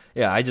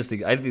 yeah, I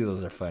think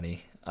those are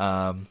funny.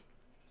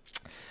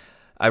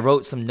 I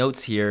wrote some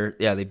notes here.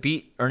 Yeah, they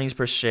beat earnings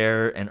per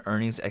share and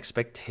earnings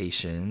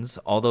expectations.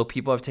 Although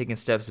people have taken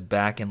steps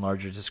back in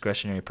larger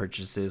discretionary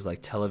purchases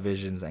like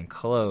televisions and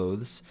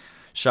clothes,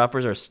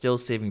 shoppers are still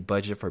saving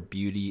budget for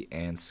beauty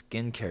and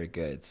skincare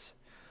goods.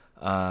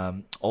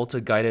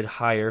 Ulta guided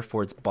higher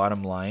for its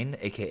bottom line,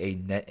 aka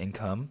net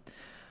income.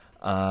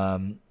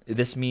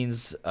 This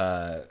means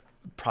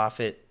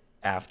profit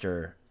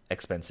after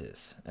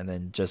expenses. And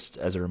then just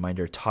as a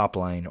reminder, top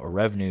line or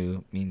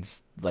revenue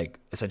means like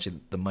essentially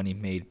the money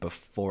made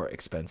before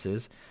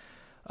expenses.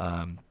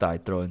 Thought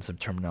I'd throw in some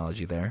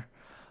terminology there.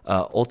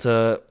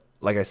 Ulta,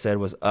 like I said,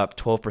 was up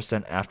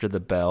 12% after the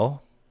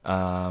bell.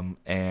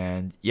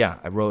 And yeah,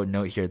 I wrote a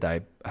note here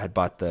that I had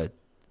bought the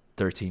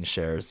 13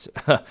 shares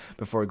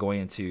before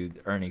going into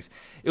earnings.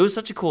 It was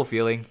such a cool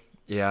feeling.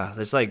 Yeah,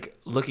 it's like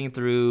looking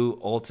through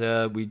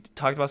Ulta. We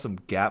talked about some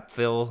gap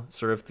fill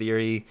sort of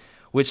theory,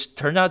 which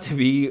turned out to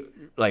be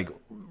like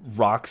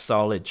rock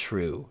solid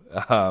true.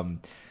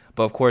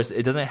 But of course,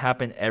 it doesn't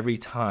happen every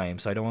time,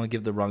 so I don't want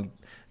to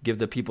give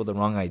the people the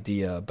wrong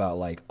idea about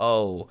like,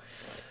 oh,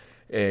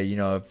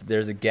 if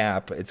there's a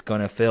gap, it's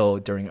gonna fill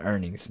during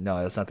earnings.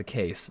 No, that's not the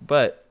case.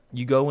 But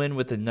you go in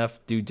with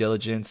enough due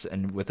diligence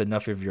and with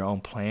enough of your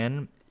own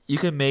plan, you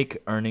can make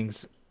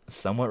earnings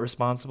somewhat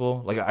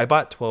responsible. Like I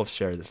bought 12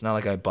 shares. It's not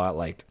like I bought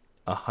like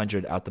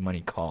 100 out the money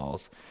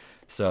calls.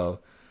 So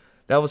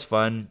that was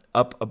fun.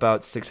 Up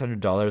about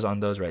 $600 on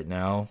those right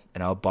now,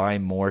 and I'll buy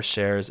more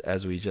shares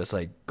as we just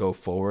like go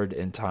forward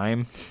in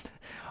time.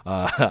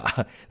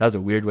 That was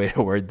a weird way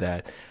to word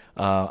that.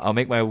 I'll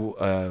make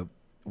my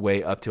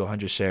way up to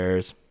 100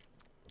 shares,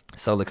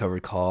 sell the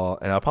covered call,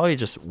 and I'll probably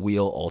just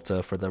wheel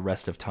Ulta for the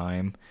rest of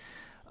time.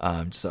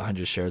 Just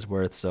 100 shares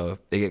worth. So if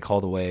they get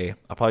called away,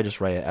 I'll probably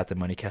just write it at the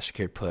money cash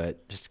secured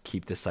put, just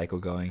keep this cycle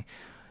going,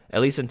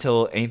 at least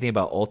until anything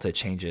about Ulta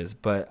changes.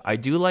 But I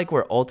do like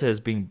where Ulta is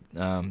being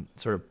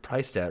sort of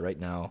priced at right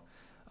now.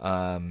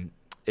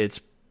 Its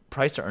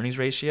price to earnings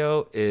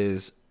ratio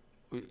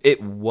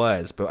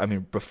but I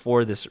mean,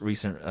 before this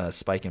recent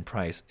spike in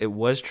price, it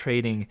was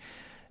trading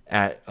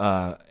at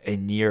a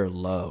near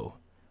low.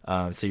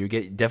 So you're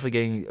definitely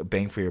getting a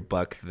bang for your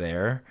buck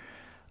there.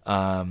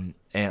 And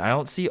I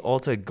don't see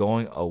Ulta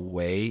going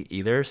away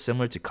either,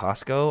 similar to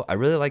Costco. I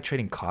really like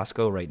trading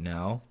Costco right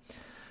now.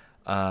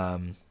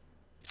 Like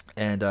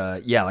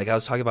I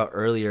was talking about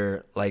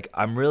earlier, like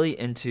I'm really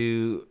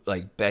into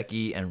like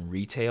Becky and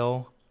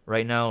retail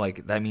right now.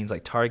 Like that means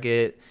like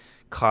Target,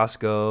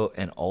 Costco,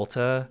 and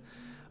Ulta.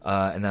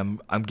 And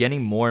I'm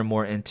getting more and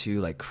more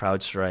into like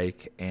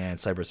CrowdStrike and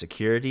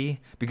cybersecurity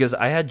because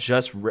I had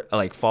just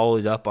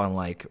followed up on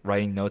like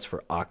writing notes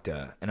for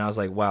Okta, and I was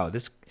like, wow,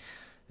 this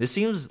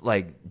seems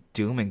like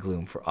doom and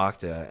gloom for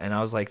Okta. And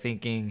I was like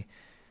thinking,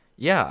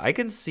 yeah, I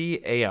can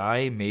see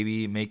AI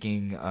maybe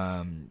making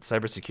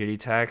cybersecurity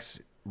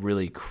attacks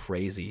really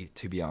crazy,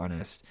 to be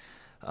honest.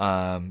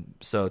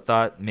 So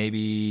thought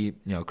maybe,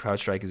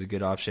 CrowdStrike is a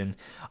good option.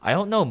 I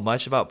don't know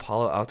much about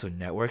Palo Alto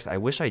Networks. I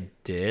wish I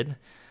did.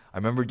 I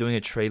remember doing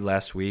a trade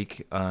last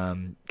week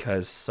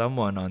because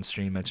someone on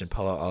stream mentioned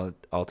Palo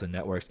Alto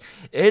Networks.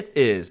 It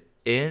is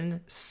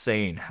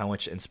insane how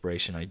much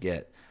inspiration I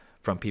get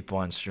from people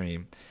on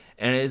stream.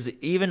 And it is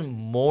even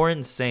more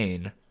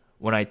insane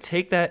when I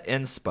take that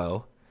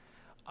inspo,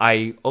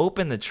 I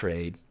open the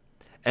trade,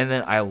 and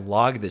then I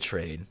log the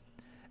trade,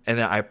 and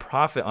then I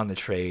profit on the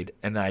trade,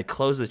 and then I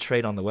close the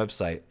trade on the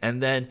website.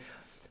 And then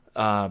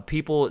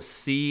people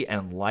see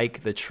and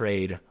like the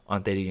trade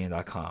on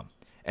ThetaGain.com.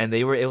 And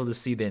they were able to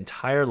see the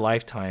entire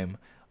lifetime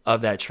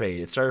of that trade.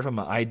 It started from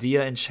an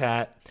idea in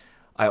chat.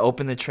 I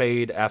opened the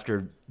trade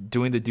after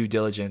doing the due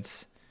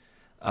diligence,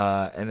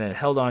 and then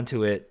held on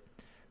to it,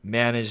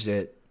 managed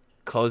it,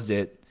 closed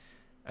it,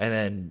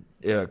 and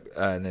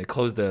then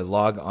closed the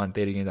log on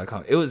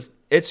ThetaGain.com.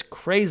 It's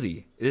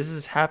crazy. This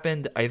has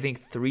happened, I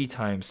think, 3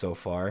 times so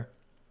far.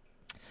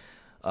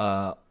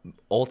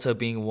 Ulta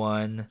being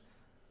one,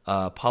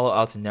 Palo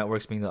Alto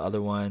Networks being the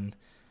other one,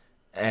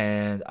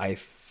 and I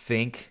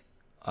think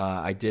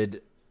I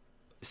did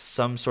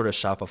some sort of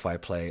Shopify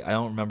play. I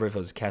don't remember if it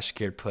was a cash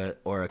secured put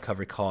or a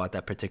covered call at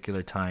that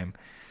particular time.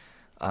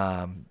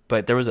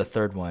 But there was a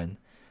third one.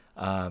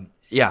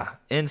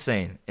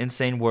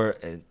 Insane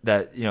where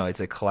that, it's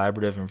a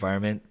collaborative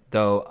environment,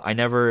 though I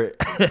never,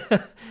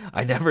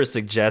 I never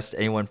suggest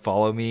anyone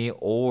follow me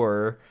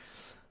or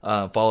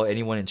follow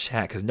anyone in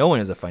chat, because no one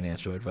is a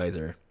financial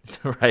advisor,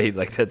 right?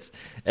 Like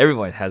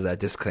everyone has that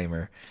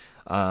disclaimer.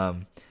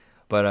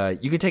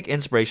 But you can take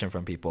inspiration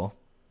from people.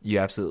 You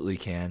absolutely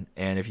can.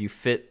 And if you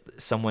fit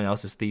someone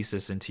else's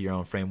thesis into your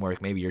own framework,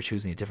 maybe you're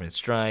choosing a different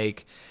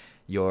strike,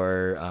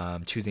 you're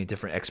choosing a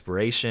different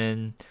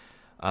expiration.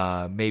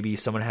 Maybe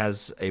someone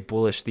has a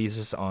bullish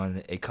thesis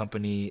on a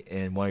company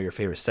in one of your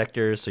favorite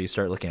sectors, so you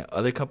start looking at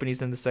other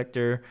companies in the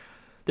sector.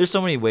 There's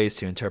so many ways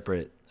to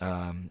interpret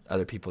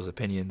other people's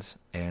opinions.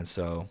 And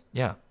so,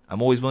 yeah,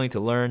 I'm always willing to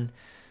learn.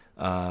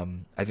 I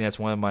think that's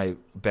one of my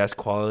best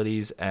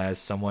qualities as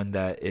someone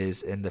that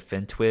is in the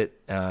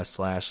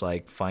FinTwit /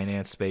 like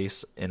finance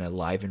space in a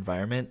live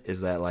environment, is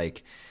that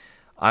like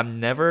I'm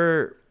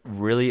never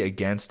really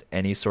against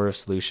any sort of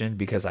solution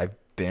because I've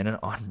been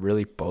on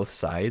really both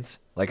sides.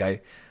 Like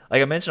I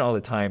mention all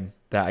the time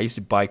that I used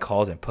to buy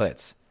calls and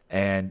puts,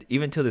 and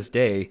even to this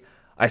day,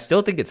 I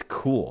still think it's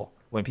cool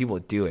when people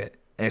do it,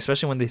 and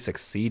especially when they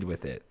succeed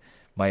with it.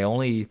 My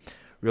only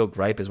real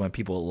gripe is when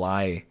people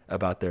lie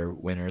about their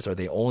winners or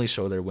they only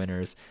show their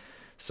winners.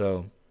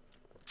 So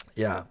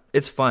yeah,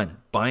 it's fun.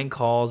 Buying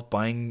calls,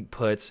 buying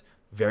puts,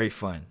 very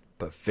fun,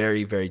 but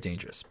very, very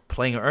dangerous.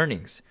 Playing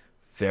earnings,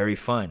 very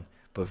fun,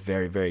 but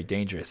very, very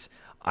dangerous.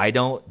 I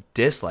don't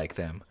dislike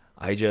them.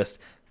 I just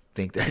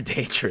think they're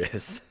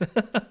dangerous.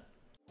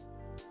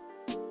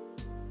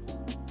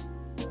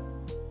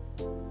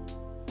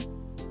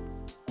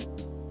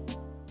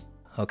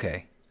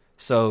 Okay,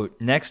 So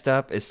next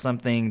up is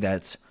something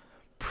that's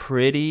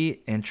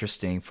pretty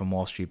interesting from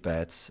Wall Street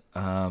Bets.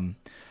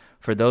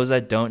 For those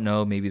that don't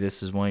know, maybe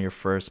this is one of your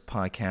first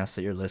podcasts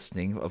that you're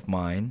listening of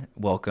mine.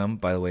 Welcome,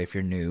 by the way, if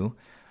you're new.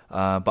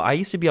 But I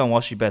used to be on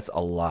Wall Street Bets a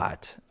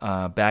lot.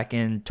 Back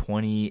in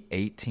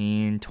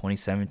 2018,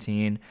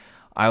 2017,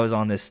 I was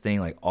on this thing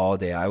like all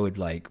day. I would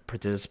like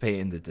participate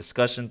in the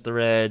discussion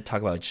thread,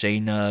 talk about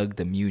JNUG,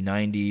 the Mu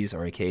 90s,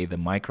 or aka the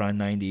Micron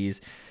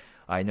 90s.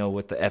 I know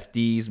what the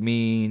FDs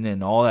mean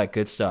and all that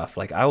good stuff.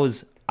 Like I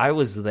was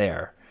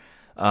there.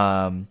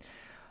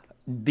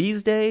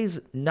 These days,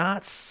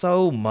 not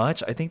so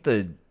much. I think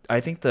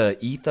the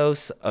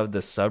ethos of the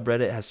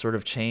subreddit has sort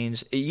of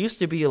changed. It used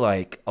to be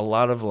like a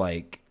lot of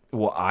like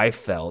what I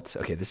felt.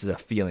 Okay, this is a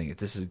feeling.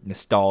 This is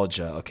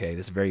nostalgia. Okay,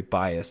 this is very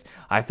biased.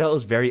 I felt it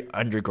was very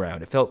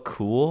underground. It felt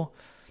cool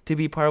to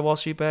be part of Wall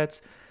Street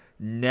Bets.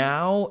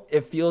 Now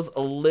it feels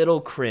a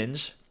little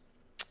cringe.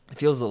 It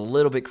feels a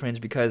little bit cringe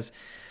because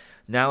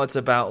now it's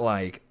about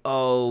like,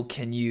 oh,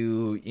 can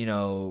you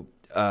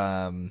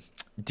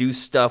do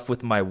stuff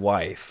with my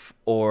wife,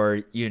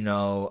 or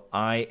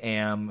I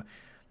am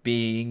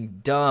being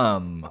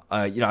dumb.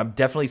 I'm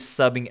definitely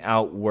subbing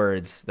out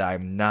words that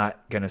I'm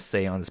not gonna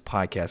say on this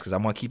podcast because I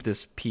want to keep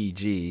this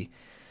PG.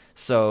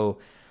 So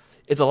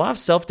it's a lot of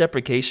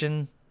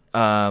self-deprecation,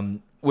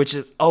 which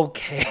is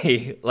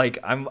okay. Like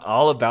I'm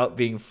all about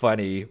being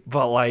funny,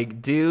 but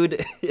like,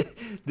 dude,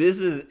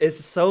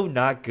 it's so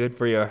not good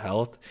for your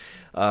health.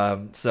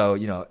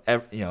 So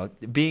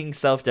being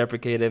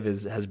self-deprecative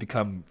has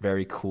become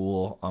very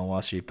cool on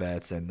Wall Street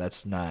Bets, and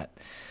that's not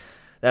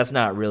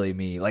really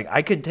me. Like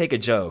I could take a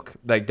joke,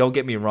 like don't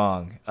get me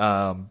wrong,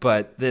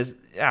 but this,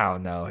 I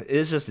don't know,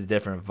 it's just a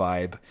different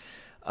vibe.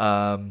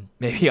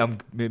 Maybe I'm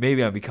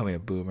becoming a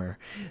boomer.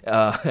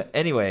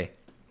 Anyway,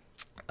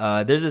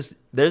 there's this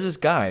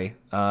guy,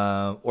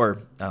 there's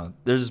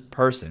this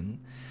person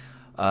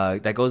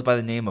that goes by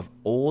the name of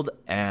Old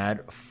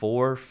Ad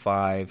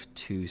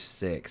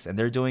 4526, and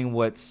they're doing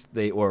what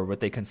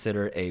they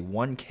consider a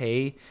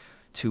 1K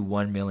to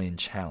 1 million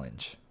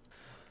challenge.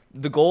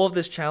 The goal of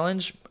this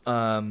challenge,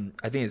 I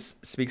think it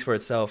speaks for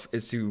itself,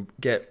 is to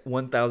get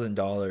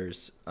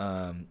 $1,000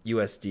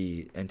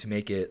 USD and to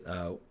make it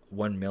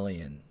 1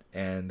 million.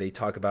 And they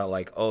talk about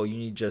like, oh, you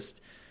need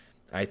just,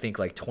 I think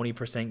like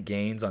 20%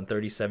 gains on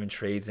 37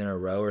 trades in a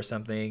row or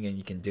something, and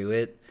you can do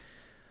it.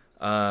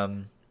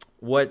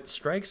 What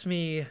strikes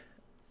me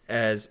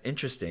as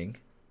interesting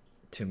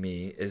to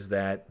me is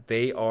that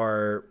they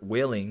are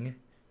willing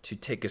to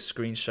take a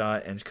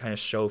screenshot and kind of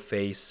show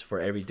face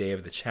for every day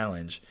of the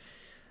challenge.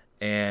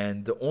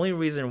 And the only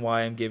reason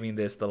why I'm giving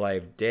this the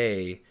live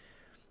day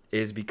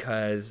is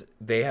because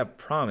they have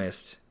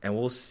promised, and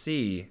we'll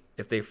see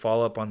if they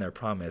follow up on their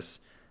promise,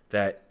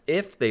 that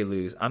if they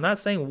lose, I'm not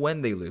saying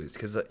when they lose,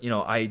 because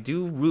I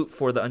do root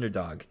for the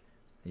underdog,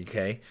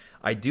 okay?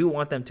 I do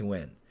want them to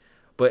win.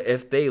 But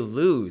if they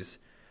lose,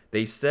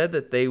 they said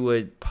that they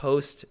would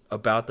post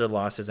about their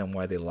losses and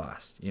why they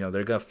lost. They're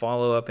going to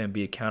follow up and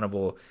be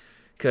accountable.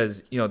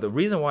 Because, the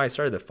reason why I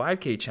started the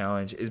 5K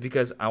challenge is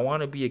because I want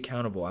to be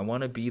accountable. I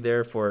want to be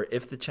there for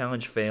if the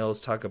challenge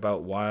fails, talk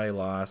about why I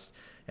lost,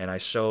 and I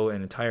show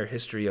an entire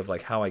history of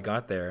like how I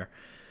got there.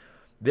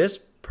 This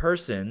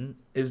person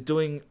is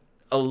doing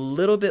a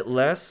little bit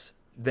less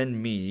than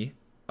me.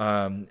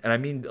 And I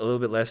mean a little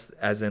bit less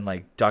as in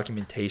like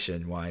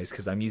documentation wise,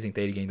 because I'm using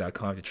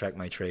ThetaGain.com to track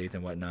my trades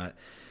and whatnot.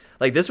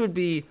 Like this would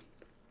be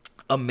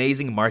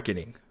amazing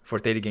marketing for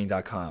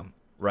ThetaGain.com.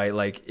 Right?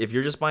 Like if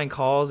you're just buying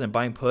calls and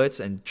buying puts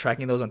and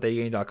tracking those on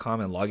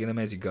ThetaGain.com and logging them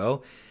as you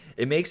go,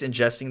 it makes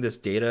ingesting this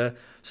data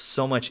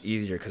so much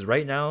easier. Because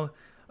right now,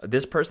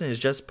 this person is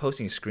just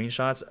posting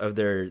screenshots of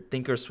their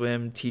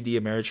Thinkorswim, TD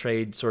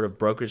Ameritrade sort of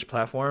brokerage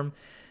platform.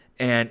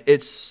 And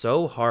it's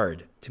so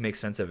hard to make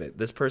sense of it.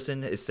 This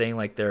person is saying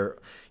like they're,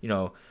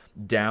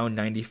 down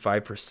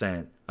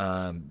 95%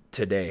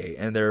 today,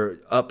 and they're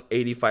up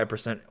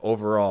 85%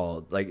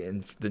 overall, like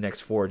in the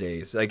next 4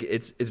 days. Like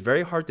it's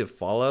very hard to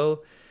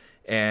follow.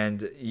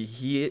 And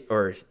they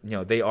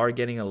are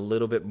getting a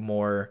little bit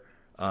more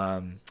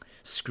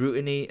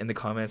scrutiny in the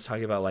comments,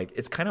 talking about like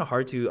it's kind of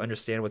hard to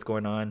understand what's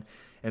going on.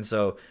 And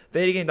so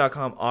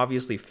ThetaGain.com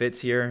obviously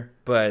fits here,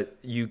 but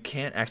you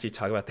can't actually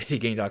talk about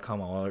ThetaGain.com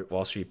on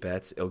Wall Street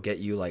Bets. It'll get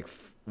you like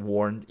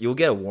warned. You'll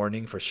get a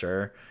warning for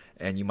sure,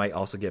 and you might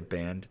also get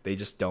banned. They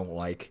just don't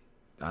like,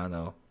 I don't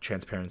know,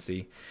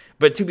 transparency.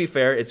 But to be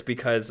fair, it's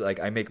because like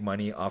I make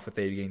money off of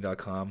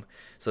ThetaGain.com,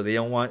 so they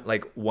don't want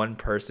like one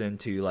person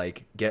to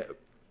like get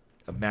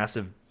a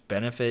massive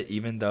benefit,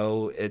 even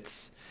though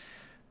it's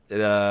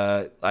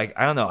like I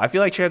don't know. I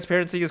feel like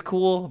transparency is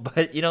cool,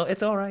 but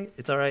it's all right.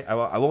 It's all right.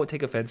 I won't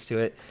take offense to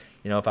it.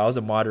 If I was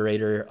a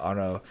moderator on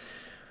a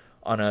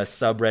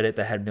subreddit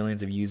that had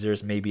millions of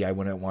users, maybe I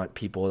wouldn't want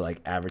people like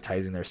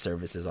advertising their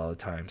services all the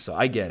time. So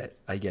I get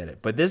it.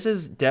 But this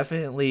is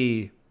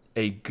definitely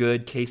a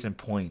good case in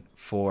point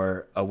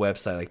for a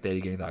website like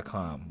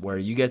ThetaGain.com, where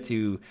you get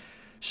to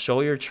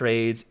show your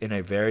trades in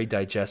a very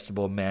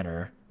digestible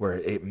manner where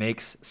it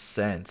makes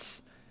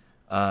sense.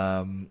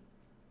 And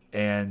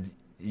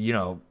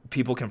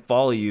people can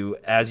follow you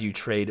as you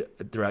trade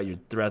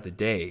throughout the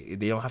day.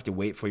 They don't have to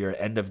wait for your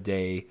end of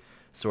day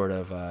sort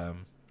of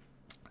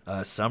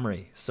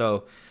summary.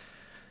 So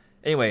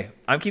anyway,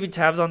 I'm keeping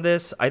tabs on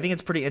this. I think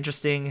it's pretty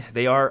interesting.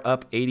 They are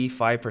up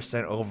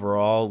 85%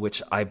 overall,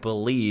 which I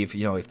believe,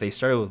 if they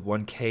started with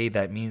 1K,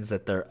 that means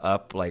that they're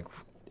up like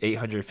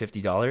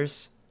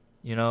 $850,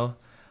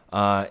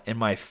 in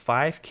my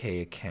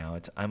 5K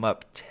account, I'm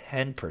up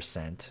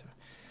 10%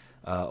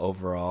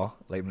 overall.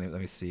 Let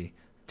me see.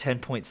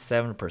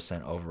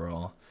 10.7%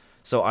 overall.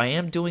 So I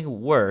am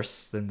doing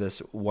worse than this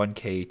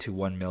 1K to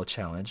 1 mil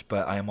challenge,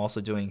 but I am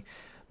also doing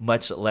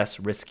much less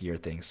riskier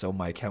things, so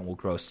my account will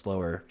grow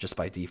slower just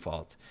by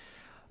default.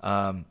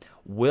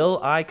 Will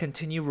I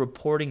continue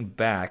reporting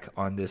back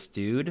on this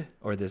dude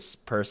or this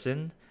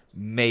person?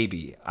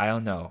 Maybe. I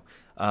don't know.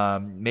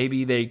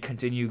 Maybe they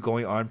continue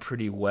going on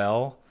pretty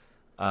well.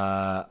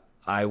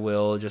 I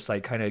will just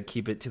like kind of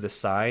keep it to the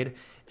side.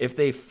 If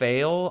they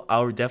fail,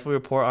 I'll definitely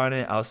report on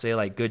it. I'll say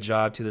like good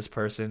job to this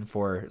person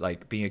for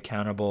like being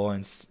accountable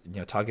and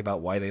talking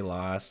about why they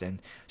lost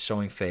and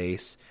showing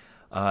face.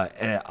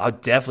 And I'll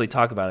definitely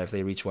talk about it if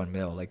they reach 1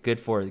 mil. Like good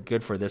for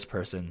this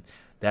person.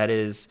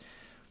 That's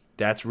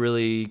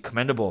really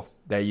commendable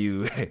that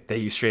you that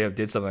you straight up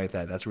did something like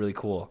that. That's really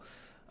cool.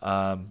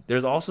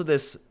 There's also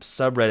this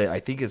subreddit I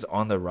think is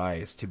on the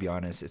rise, to be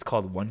honest. It's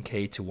called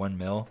 1K to 1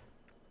 mil,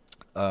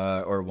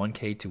 or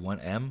 1K to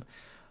 1M,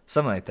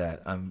 something like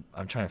that. I'm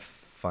trying to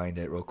find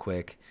it real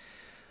quick.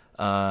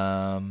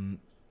 Yeah,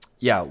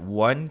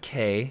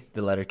 1K,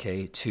 the letter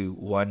K, to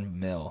 1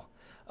 mil.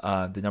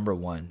 The number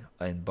 1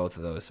 in both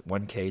of those.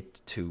 1K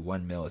to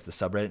 1 mil is the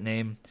subreddit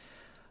name.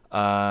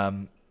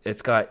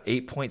 It's got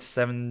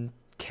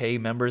 8.7K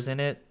members in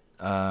it.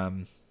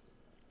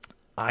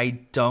 I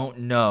don't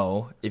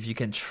know if you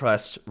can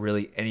trust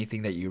really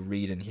anything that you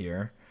read in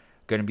here.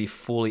 Going to be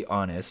fully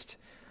honest.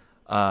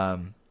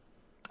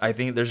 I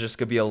think there's just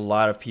going to be a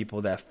lot of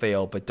people that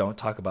fail but don't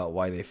talk about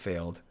why they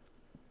failed.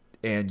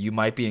 And you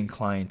might be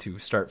inclined to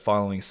start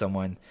following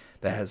someone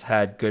that has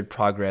had good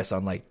progress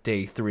on like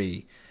day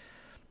 3.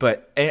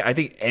 But I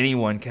think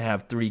anyone can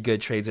have 3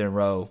 good trades in a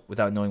row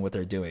without knowing what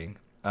they're doing.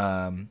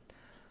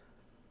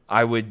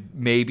 I would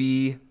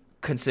maybe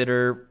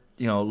consider,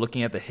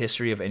 looking at the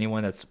history of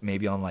anyone that's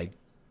maybe on like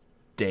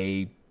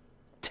day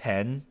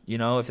 10,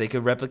 if they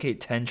could replicate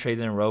 10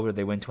 trades in a row where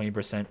they win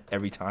 20%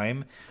 every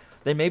time,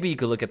 then maybe you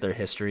could look at their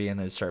history and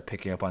then start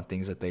picking up on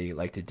things that they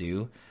like to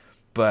do.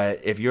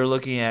 But if you're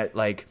looking at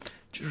like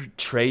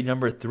trade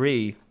number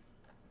 3,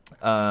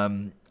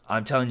 I'm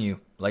telling you,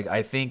 like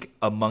I think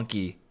a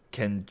monkey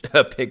can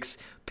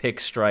pick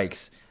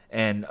strikes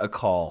and a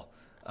call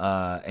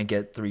and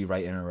get 3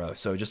 right in a row.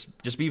 So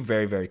just be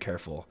very, very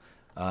careful.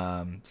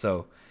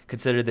 So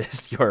consider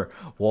this your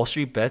Wall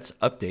Street Bets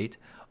update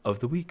of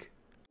the week.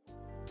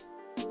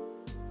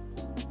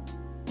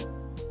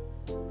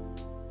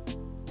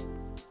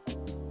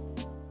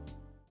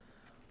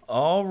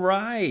 All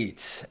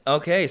right.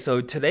 Okay, so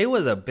today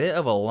was a bit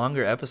of a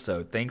longer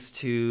episode thanks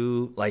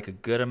to like a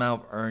good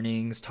amount of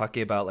earnings,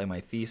 talking about like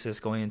my thesis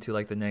going into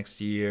like the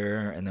next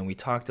year, and then we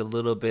talked a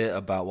little bit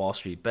about Wall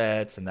Street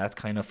Bets, and that's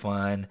kind of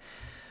fun.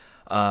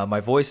 My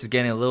voice is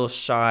getting a little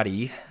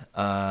shoddy,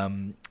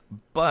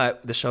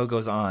 but the show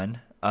goes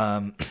on.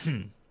 I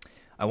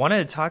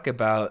wanted to talk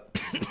about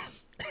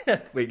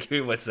wait, give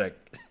me 1 sec.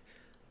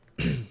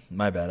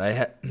 My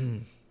bad.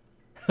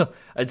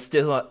 I'd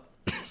still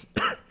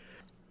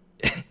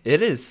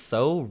It is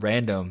so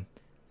random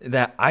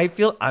that I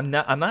feel I'm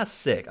not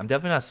sick. I'm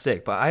definitely not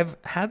sick, but I've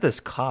had this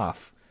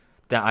cough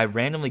that I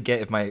randomly get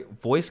if my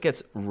voice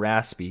gets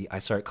raspy. I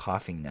start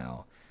coughing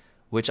now,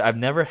 which I've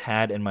never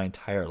had in my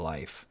entire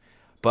life.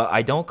 But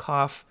I don't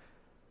cough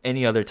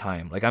any other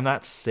time. Like I'm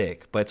not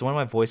sick, but it's when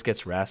my voice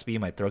gets raspy,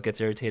 my throat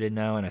gets irritated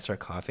now, and I start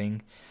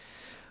coughing.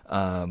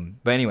 But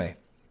anyway,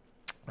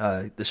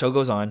 the show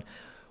goes on.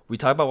 We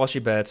talked about Wall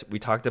Street Bets. We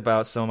talked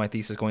about some of my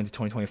thesis going to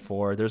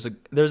 2024. There's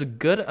a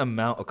good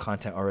amount of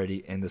content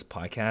already in this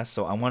podcast,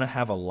 so I want to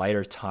have a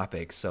lighter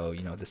topic. So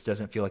this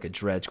doesn't feel like a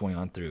dredge going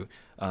on through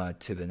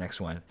to the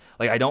next one.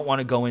 Like I don't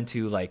want to go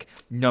into like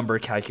number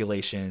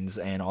calculations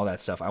and all that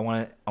stuff. I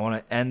want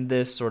to end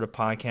this sort of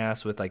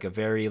podcast with like a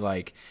very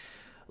like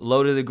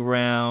low to the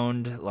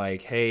ground,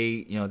 like,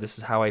 hey, this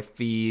is how I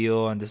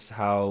feel, and this is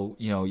how,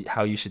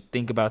 how you should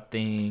think about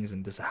things,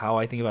 and this is how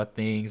I think about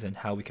things, and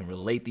how we can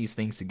relate these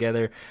things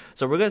together.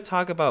 So we're going to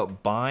talk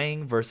about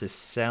buying versus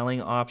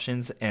selling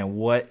options and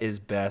what is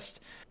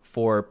best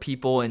for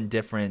people in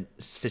different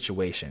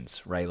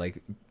situations, right?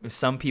 Like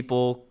some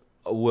people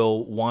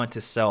will want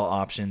to sell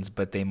options,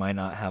 but they might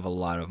not have a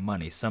lot of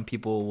money. Some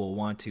people will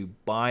want to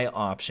buy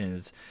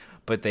options,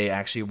 but they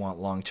actually want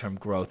long-term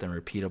growth and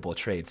repeatable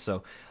trades.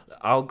 So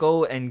I'll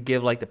go and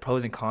give like the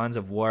pros and cons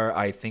of where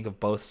I think of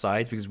both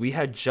sides, because we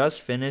had just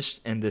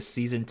finished in this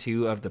season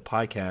 2 of the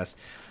podcast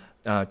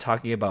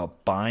talking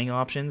about buying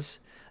options,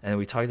 and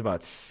we talked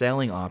about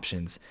selling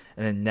options.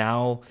 And then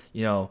now,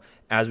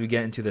 as we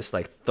get into this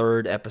like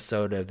 3rd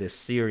episode of this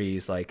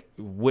series, like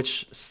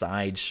which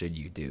side should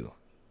you do?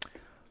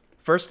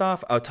 First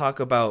off, I'll talk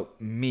about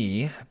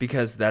me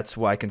because that's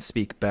what I can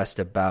speak best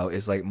about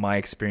is like my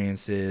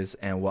experiences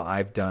and what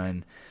I've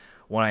done.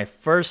 When I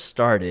first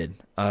started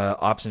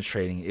options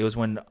trading, it was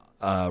when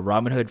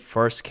Robinhood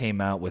first came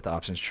out with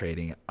options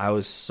trading. I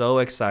was so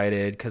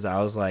excited because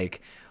I was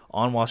like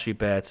on Wall Street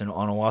Bets, and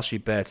on Wall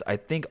Street Bets, I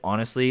think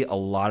honestly a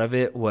lot of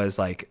it was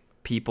like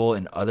people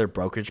in other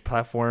brokerage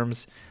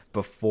platforms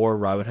before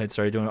Robinhood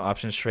started doing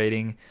options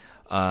trading,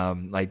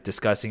 like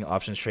discussing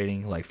options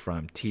trading, like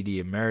from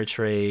TD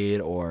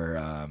Ameritrade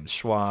or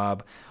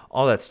Schwab,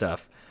 all that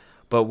stuff.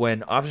 But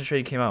when options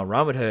trading came out on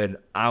Robinhood,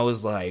 I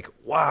was like,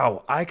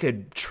 wow, I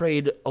could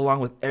trade along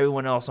with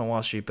everyone else on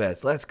Wall Street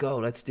Bets. Let's go,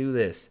 let's do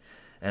this.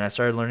 And I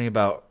started learning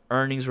about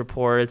earnings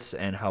reports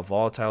and how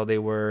volatile they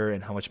were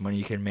and how much money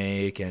you can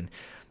make. And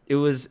it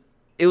was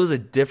a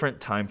different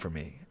time for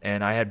me.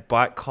 And I had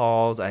bought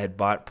calls, I had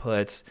bought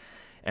puts,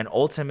 and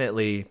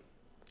ultimately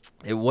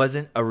it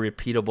wasn't a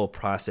repeatable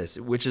process,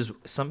 which is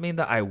something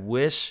that I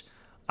wish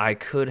I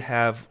could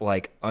have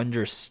like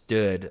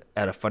understood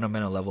at a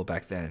fundamental level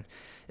back then,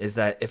 is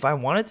that if I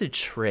wanted to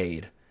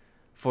trade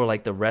for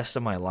like the rest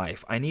of my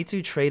life, I need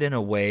to trade in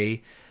a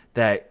way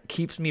that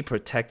keeps me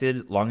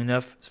protected long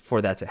enough for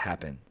that to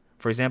happen.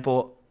 For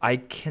example, I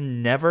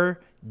can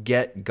never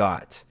get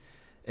got,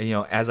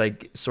 as I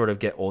sort of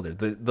get older.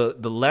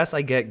 The less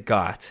I get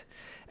got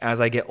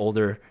as I get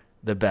older,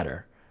 the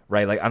better,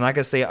 right? Like I'm not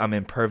gonna say I'm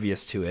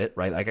impervious to it,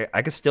 right? Like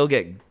I could still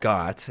get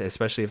got,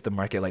 especially if the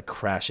market like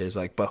crashes,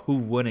 like, but who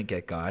wouldn't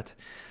get got?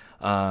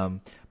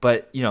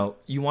 But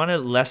you want to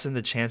lessen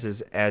the chances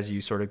as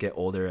you sort of get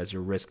older, as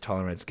your risk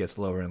tolerance gets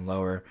lower and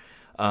lower.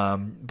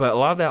 But a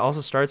lot of that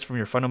also starts from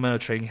your fundamental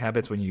trading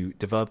habits when you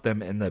develop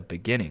them in the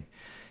beginning.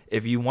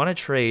 If you want to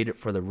trade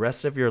for the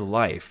rest of your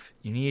life,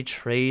 you need to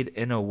trade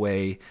in a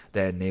way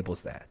that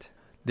enables that.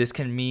 This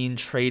can mean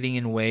trading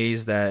in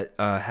ways that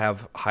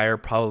have higher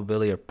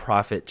probability of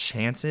profit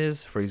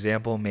chances. For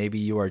example, maybe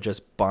you are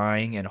just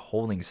buying and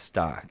holding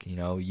stock.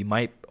 You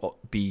might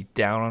be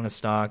down on a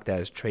stock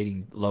that is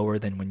trading lower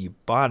than when you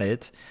bought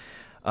it,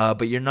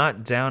 but you're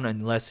not down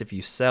unless if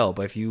you sell.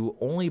 But if you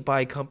only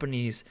buy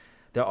companies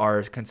that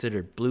are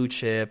considered blue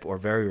chip or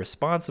very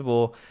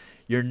responsible,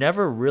 you're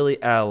never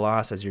really at a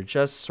loss, as you're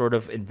just sort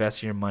of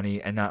investing your money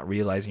and not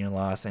realizing your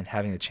loss and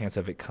having the chance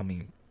of it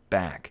coming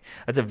back.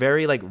 That's a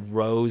very like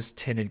rose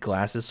tinted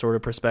glasses sort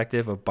of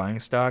perspective of buying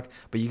stock,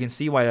 but you can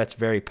see why that's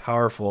very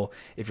powerful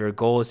if your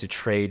goal is to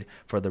trade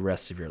for the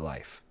rest of your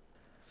life.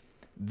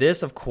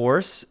 This, of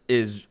course,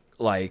 is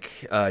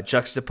like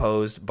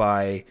juxtaposed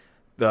by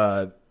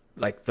the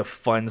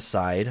fun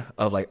side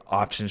of like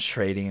options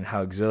trading and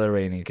how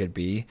exhilarating it could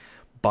be.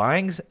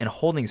 Buying and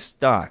holding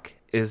stock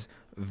is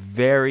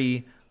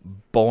very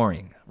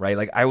boring, right?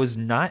 Like I was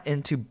not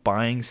into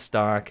buying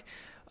stock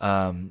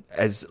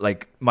as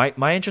like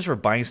my interest for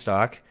buying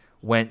stock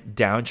went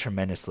down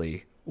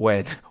tremendously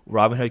when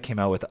Robinhood came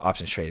out with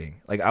options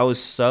trading. Like I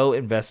was so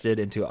invested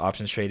into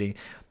options trading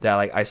that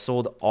like I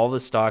sold all the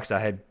stocks I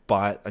had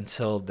bought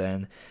until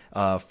then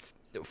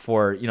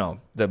for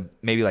the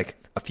maybe like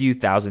a few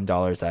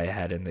 $1,000s I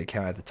had in the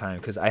account at the time,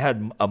 because I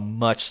had a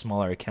much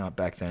smaller account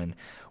back then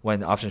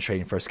when options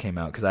trading first came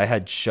out, because I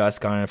had just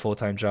gotten a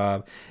full-time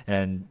job,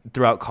 and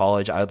throughout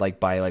college I would like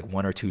buy like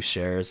one or two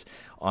shares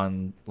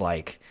on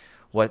like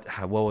what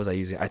was I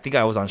using? I think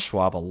I was on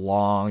Schwab a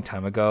long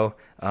time ago.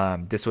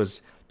 This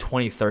was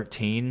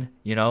 2013,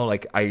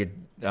 like I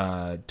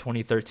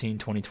 2013,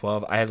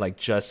 2012, I had like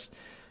just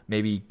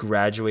maybe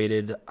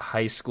graduated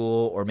high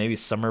school, or maybe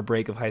summer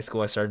break of high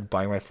school I started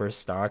buying my first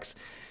stocks.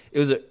 It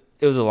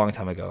was a long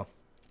time ago.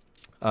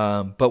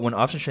 But when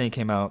options trading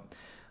came out,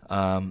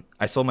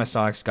 I sold my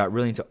stocks, got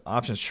really into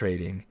options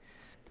trading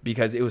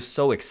because it was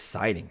so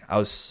exciting. I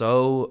was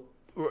so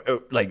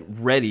like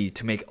ready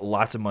to make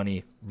lots of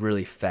money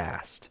really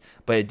fast.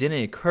 But it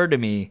didn't occur to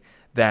me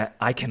that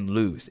I can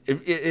lose.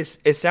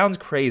 It sounds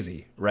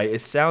crazy, right?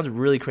 It sounds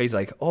really crazy.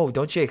 Like, oh,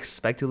 don't you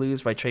expect to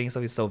lose by trading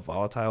something so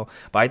volatile?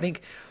 But I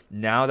think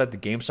now that the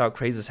GameStop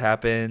craze has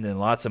happened and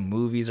lots of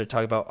movies are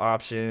talking about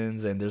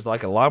options and there's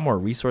like a lot more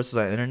resources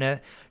on the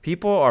internet,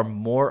 people are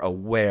more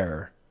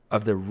aware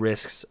of the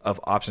risks of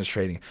options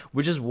trading,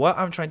 which is what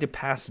I'm trying to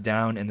pass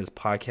down in this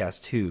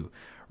podcast too,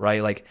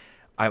 right? Like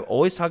I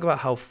always talk about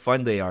how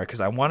fun they are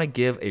because I want to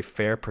give a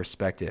fair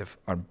perspective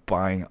on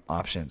buying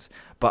options,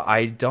 but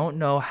I don't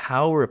know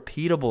how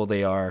repeatable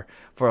they are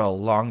for a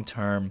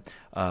long-term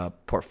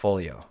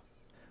portfolio.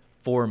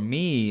 For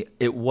me,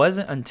 it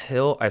wasn't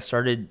until I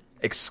started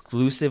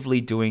exclusively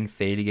doing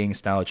theta gang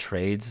style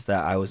trades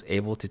that I was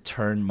able to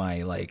turn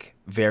my like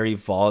very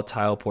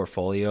volatile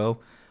portfolio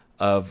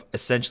of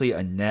essentially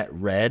a net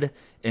red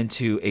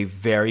into a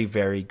very,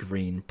 very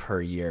green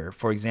per year.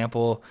 For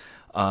example,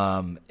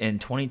 in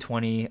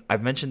 2020,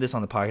 I've mentioned this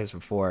on the podcast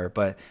before,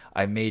 but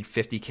I made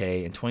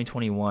 50K. In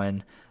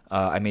 2021,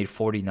 I made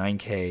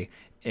 49K.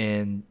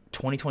 In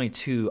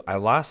 2022, I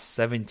lost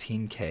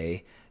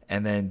 17K.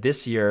 And then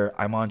this year,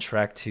 I'm on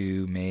track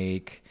to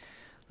make,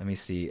 let me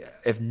see,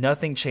 if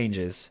nothing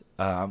changes,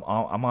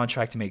 I'm on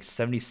track to make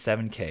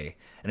 77K.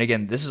 And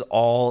again, this is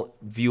all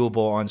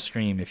viewable on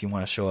stream. If you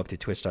want to show up to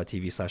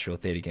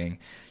twitch.tv/RealThetaGang,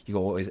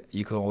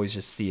 you can always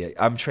just see it.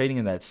 I'm trading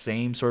in that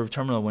same sort of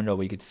terminal window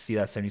where you get to see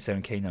that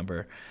 77K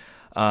number.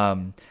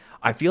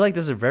 I feel like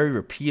this is very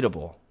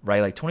repeatable,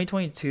 right? Like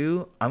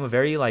 2022, I'm a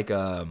very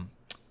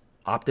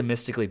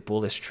optimistically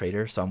bullish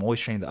trader, so I'm always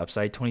trading the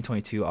upside.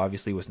 2022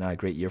 obviously was not a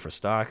great year for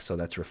stocks, so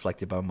that's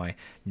reflected by my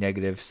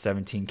negative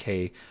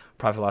 17K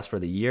profit loss for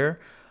the year.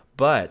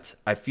 But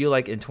I feel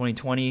like in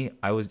 2020,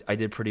 I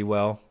did pretty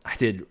well. I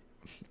did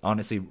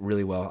honestly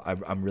really well.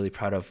 I'm really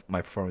proud of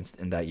my performance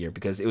in that year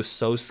because it was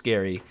so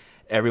scary.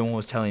 Everyone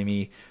was telling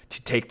me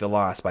to take the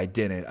loss, but I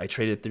didn't. I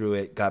traded through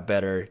it, got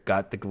better,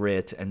 got the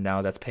grit, and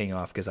now that's paying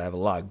off because I have a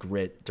lot of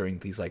grit during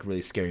these like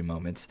really scary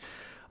moments.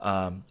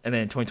 And then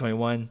in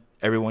 2021,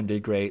 everyone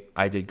did great.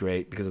 I did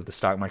great because of the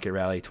stock market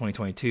rally.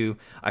 2022,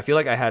 I feel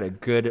like I had a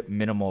good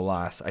minimal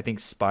loss. I think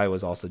SPY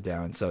was also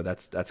down, so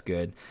that's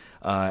good.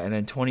 And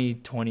then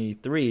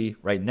 2023,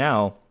 right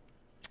now,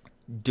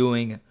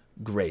 doing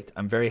great.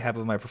 I'm very happy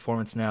with my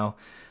performance now.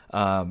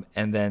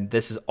 And then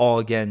this is all,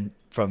 again,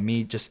 from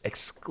me just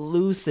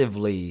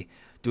exclusively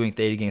doing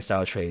Theta Gang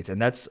style trades.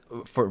 And that's,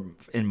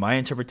 in my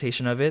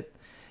interpretation of it,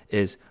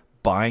 is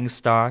buying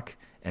stock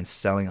and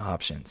selling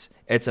options.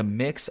 It's a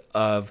mix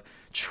of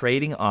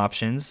trading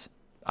options.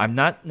 I'm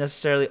not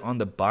necessarily on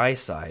the buy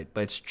side,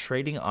 but it's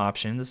trading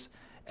options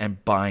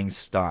and buying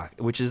stock,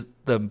 which is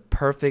the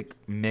perfect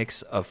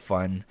mix of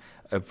fun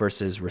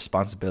versus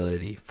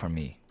responsibility for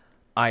me.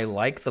 I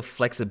like the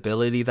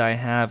flexibility that I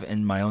have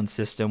in my own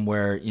system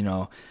where,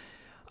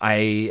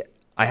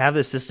 I have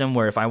this system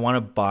where if I want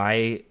to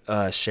buy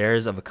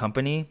shares of a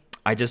company,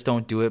 I just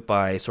don't do it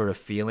by sort of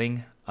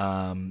feeling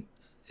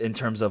in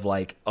terms of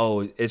like,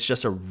 oh, it's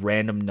just a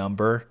random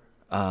number.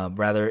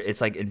 Rather, it's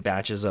like in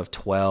batches of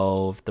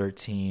 12,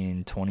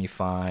 13,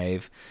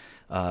 25,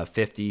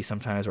 50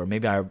 sometimes, or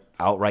maybe I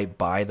outright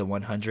buy the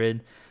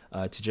 100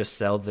 to just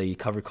sell the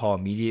covered call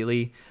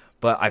immediately.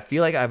 But I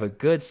feel like I have a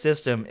good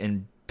system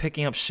in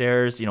picking up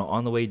shares,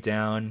 on the way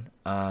down.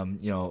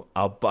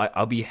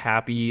 I'll be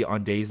happy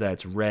on days that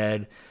it's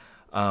red.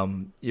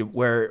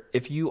 Where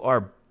if you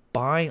are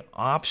buying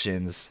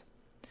options,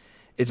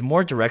 it's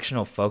more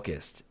directional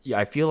focused.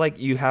 I feel like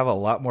you have a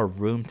lot more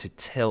room to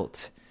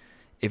tilt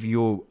if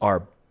you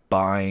are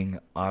buying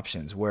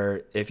options,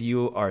 where if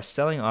you are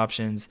selling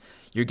options,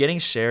 you're getting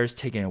shares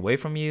taken away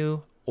from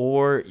you,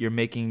 or you're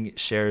making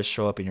shares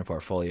show up in your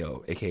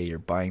portfolio, aka you're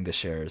buying the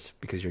shares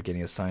because you're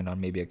getting assigned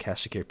on maybe a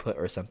cash secured put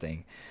or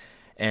something.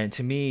 And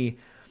to me,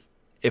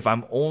 if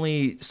I'm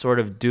only sort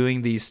of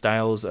doing these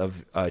styles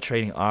of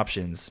trading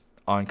options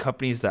on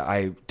companies that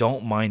I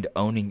don't mind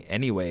owning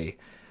anyway,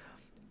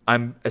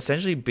 I'm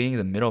essentially being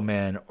the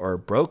middleman or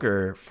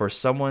broker for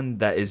someone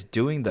that is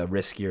doing the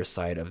riskier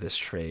side of this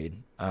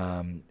trade,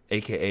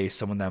 aka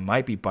someone that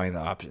might be buying the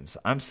options.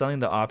 I'm selling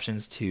the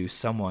options to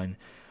someone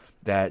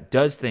that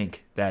does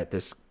think that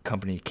this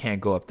company can't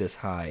go up this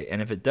high.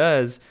 And if it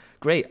does,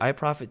 great, I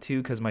profit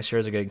too because my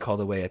shares are getting called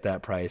away at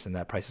that price, and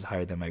that price is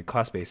higher than my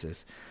cost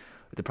basis.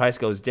 If the price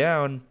goes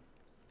down,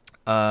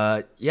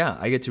 I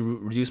get to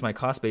reduce my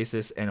cost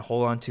basis and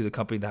hold on to the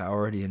company that I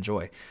already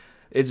enjoy.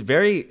 It's a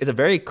very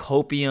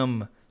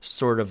copium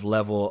sort of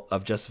level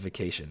of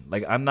justification.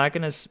 Like, I'm not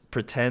going to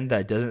pretend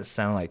that it doesn't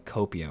sound like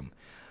copium,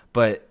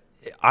 but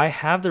I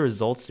have the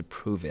results to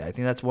prove it. I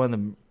think that's one of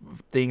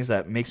the things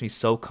that makes me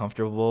so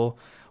comfortable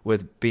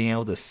with being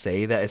able to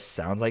say that it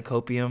sounds like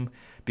copium,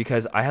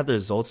 because I have the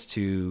results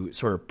to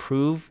sort of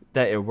prove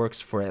that it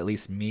works for at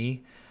least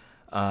me.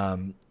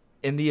 In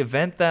the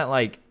event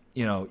that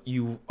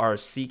you are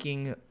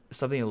seeking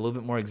something a little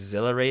bit more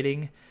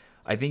exhilarating,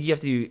 I think you have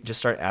to just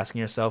start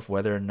asking yourself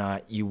whether or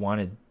not you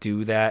want to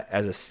do that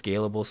as a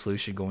scalable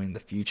solution going in the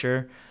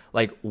future.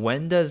 Like,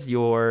 when does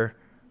your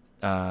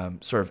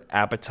sort of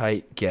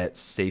appetite get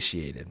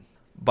satiated?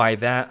 By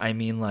that, I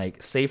mean,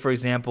 like, say, for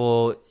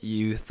example,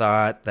 you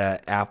thought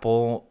that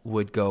Apple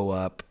would go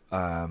up,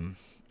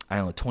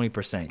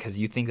 20% because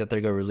you think that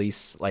they're going to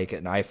release like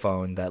an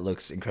iPhone that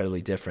looks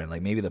incredibly different.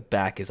 Like, maybe the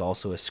back is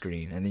also a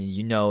screen, and then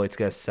it's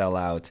going to sell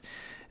out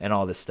and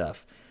all this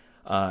stuff.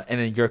 And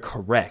then you're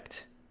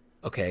correct.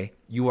 Okay,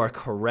 you are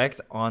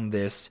correct on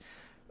this.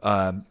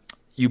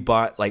 You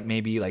bought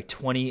maybe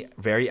 20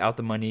 very out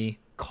the money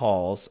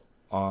calls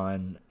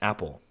on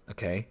Apple,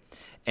 okay?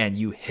 And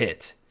you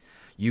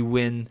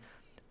win,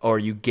 or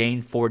you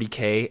gain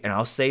 40K, and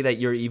I'll say that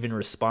you're even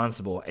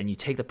responsible, and you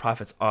take the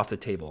profits off the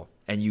table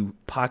and you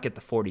pocket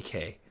the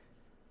 40K.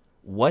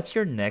 What's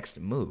your next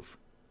move?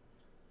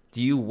 Do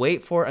you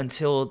wait for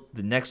until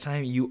the next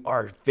time you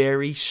are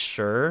very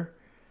sure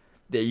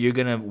that you're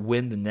going to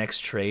win the next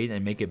trade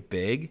and make it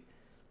big?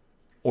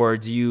 Or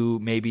do you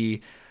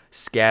maybe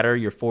scatter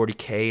your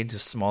 40K into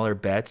smaller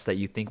bets that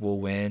you think will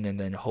win, and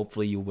then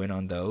hopefully you win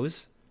on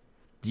those?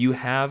 Do you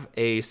have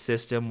a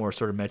system or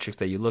sort of metrics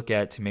that you look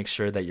at to make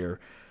sure that your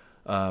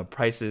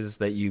prices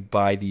that you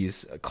buy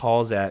these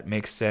calls at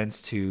make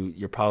sense to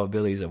your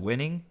probabilities of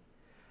winning?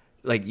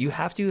 Like, you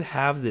have to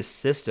have this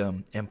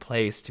system in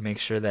place to make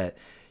sure that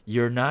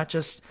you're not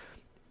just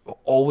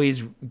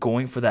always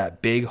going for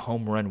that big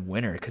home run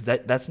winner, because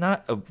that's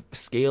not a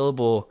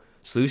scalable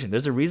solution.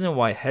 There's a reason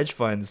why hedge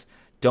funds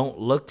don't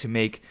look to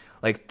make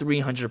like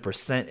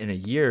 300% in a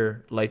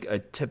year like a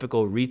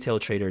typical retail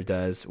trader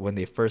does when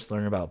they first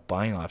learn about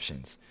buying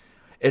options.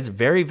 It's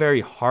very,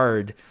 very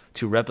hard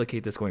to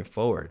replicate this going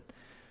forward.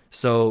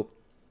 So,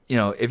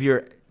 if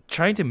you're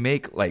trying to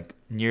make like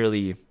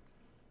nearly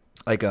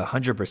like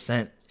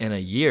 100% in a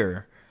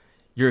year,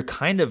 you're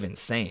kind of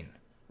insane,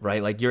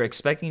 right? Like you're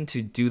expecting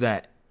to do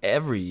that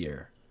every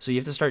year. So you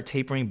have to start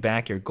tapering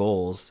back your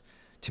goals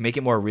to make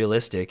it more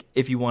realistic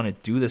if you want to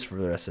do this for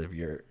the rest of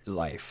your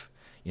life.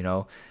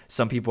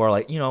 Some people are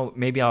like,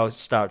 maybe I'll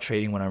stop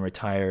trading when I'm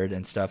retired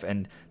and stuff.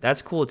 And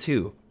that's cool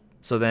too.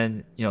 So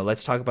then,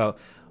 let's talk about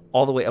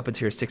all the way up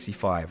until you're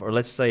 65, or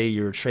let's say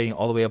you're trading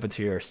all the way up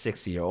until you're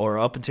 60 or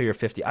up until you're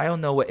 50. I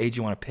don't know what age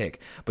you want to pick,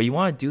 but you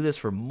want to do this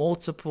for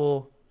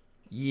multiple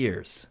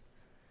years.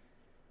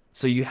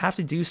 So you have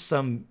to do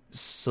some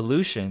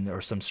solution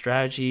or some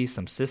strategy,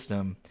 some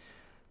system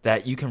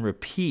that you can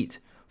repeat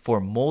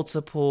for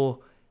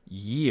multiple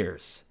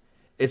years.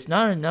 It's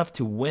not enough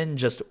to win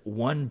just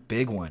one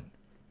big one,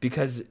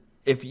 because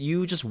if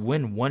you just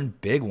win one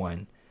big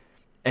one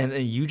and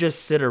then you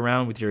just sit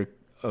around with your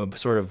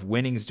sort of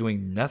winnings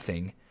doing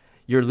nothing,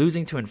 you're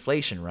losing to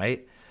inflation,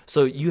 right?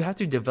 So you have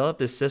to develop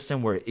this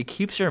system where it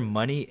keeps your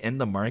money in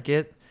the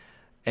market,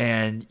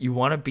 and you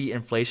want to beat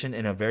inflation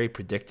in a very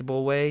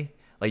predictable way.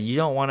 Like you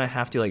don't want to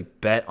have to like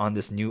bet on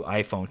this new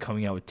iPhone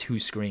coming out with 2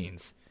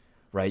 screens,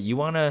 right? You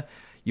want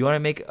to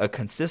make a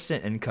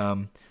consistent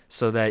income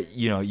so that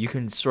you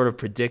can sort of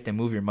predict and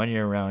move your money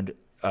around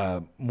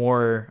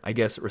more, I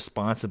guess,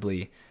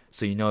 responsibly.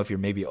 So if you're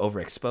maybe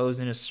overexposed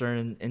in a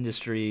certain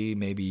industry,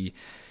 maybe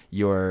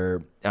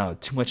your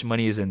too much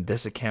money is in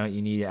this account,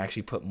 you need to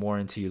actually put more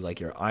into like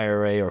your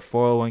IRA or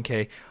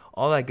 401k,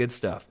 all that good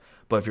stuff.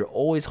 But if you're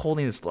always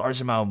holding this large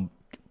amount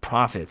of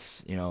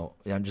profits,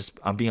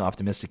 I'm being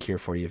optimistic here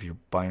for you if you're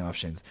buying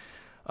options,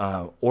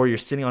 or you're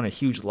sitting on a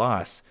huge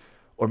loss,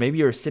 or maybe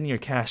you're sitting your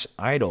cash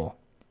idle,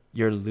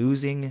 you're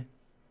losing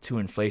to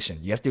inflation.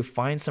 You have to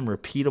find some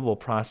repeatable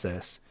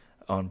process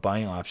on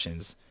buying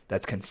options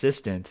that's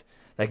consistent,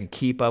 that can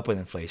keep up with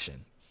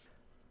inflation.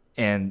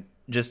 And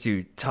just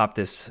to top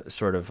this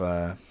sort of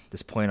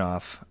this point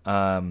off,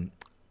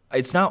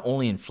 it's not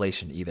only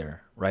inflation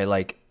either, right?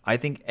 Like I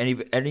think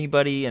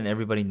anybody and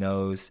everybody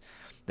knows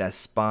that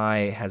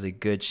SPY has a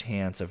good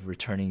chance of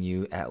returning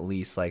you at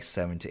least like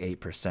 7 to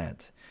 8%.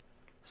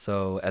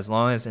 So as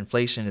long as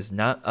inflation is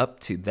not up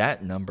to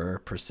that number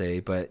per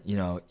se, but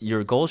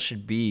your goal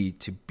should be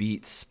to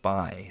beat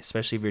SPY,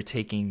 especially if you're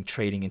taking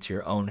trading into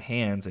your own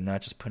hands and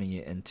not just putting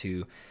it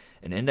into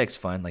an index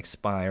fund like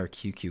SPY or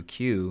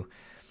QQQ.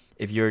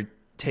 If you're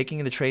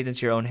taking the trades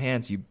into your own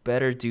hands, you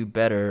better do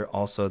better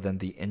also than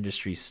the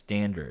industry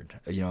standard,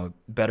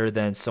 better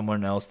than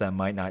someone else that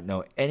might not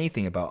know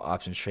anything about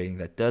options trading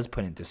that does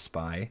put into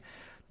SPY.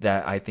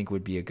 That I think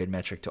would be a good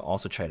metric to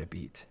also try to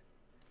beat.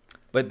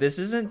 But this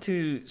isn't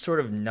to sort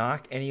of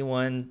knock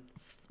anyone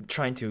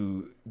trying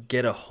to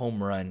get a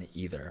home run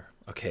either,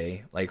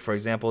 okay? Like, for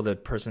example, the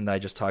person that I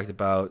just talked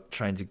about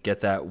trying to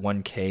get that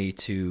 1K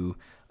to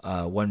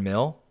 1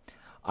 mil,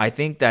 I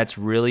think that's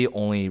really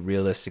only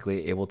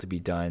realistically able to be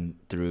done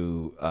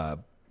through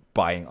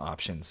buying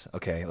options,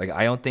 okay? Like,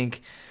 I don't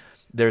think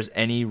there's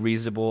any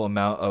reasonable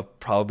amount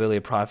of probability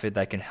of profit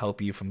that can help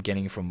you from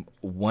getting from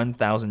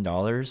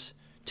 $1,000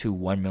 to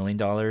 $1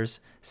 million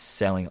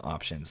selling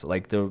options.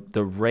 Like the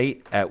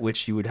rate at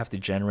which you would have to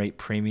generate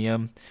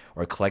premium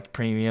or collect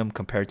premium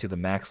compared to the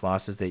max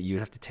losses that you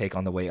have to take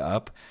on the way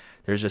up,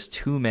 there's just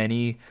too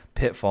many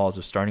pitfalls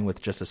of starting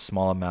with just a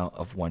small amount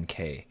of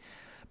 1K.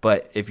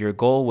 But if your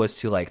goal was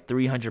to like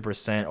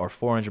 300% or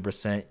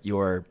 400%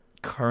 your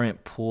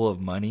current pool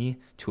of money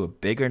to a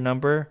bigger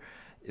number,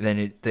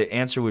 then the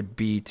answer would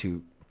be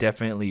to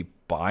definitely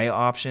buy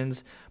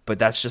options, but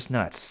that's just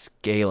not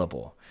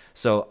scalable.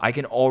 So I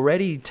can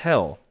already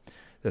tell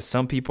that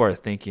some people are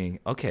thinking,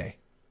 okay,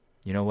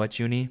 you know what,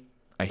 Junie?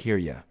 I hear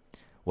you.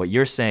 What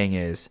you're saying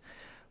is,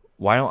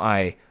 why don't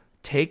I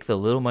take the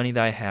little money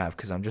that I have,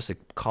 because I'm just a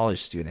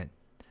college student,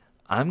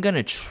 I'm going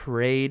to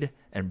trade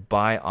and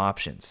buy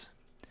options.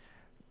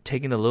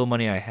 Taking the little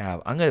money I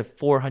have, I'm going to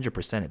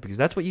 400% it, because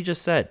that's what you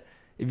just said.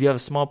 If you have a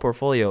small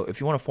portfolio, if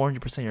you want to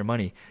 400% your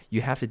money,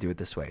 you have to do it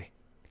this way,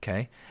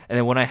 okay? And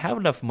then when I have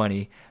enough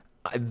money,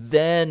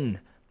 then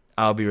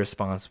I'll be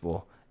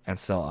responsible and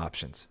sell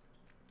options.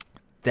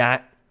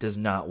 That does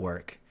not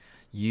work.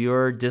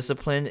 Your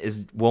discipline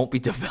won't be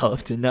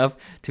developed enough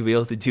to be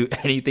able to do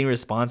anything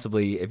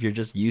responsibly if you're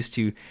just used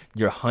to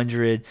your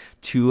 100,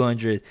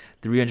 200,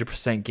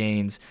 300%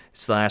 gains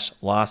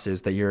 /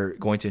 losses that you're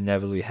going to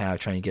inevitably have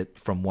trying to get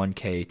from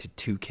 1K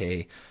to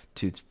 2K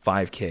to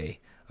 5K,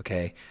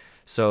 okay?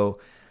 So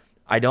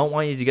I don't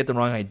want you to get the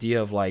wrong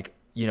idea of like,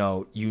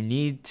 you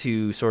need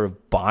to sort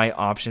of buy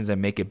options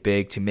and make it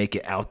big to make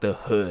it out the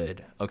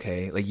hood,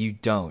 okay? Like you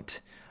don't.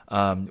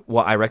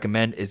 What I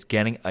recommend is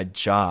getting a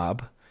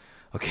job,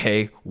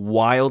 Okay,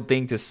 wild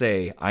thing to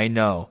say, I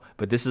know,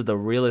 but this is the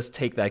realest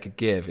take that I could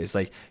give. It's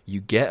like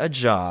you get a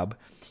job,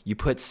 you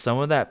put some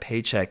of that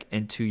paycheck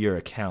into your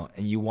account,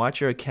 and you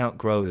watch your account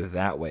grow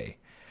that way.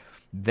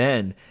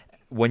 Then,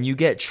 when you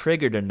get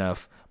triggered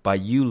enough by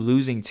you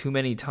losing too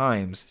many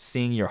times,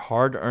 seeing your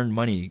hard-earned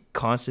money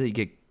constantly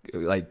get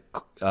like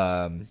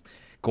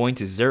going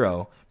to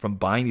zero from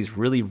buying these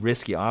really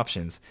risky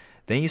options,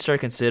 then you start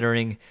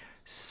considering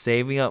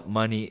saving up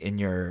money in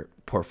your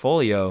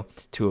portfolio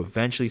to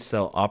eventually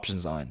sell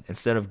options on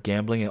instead of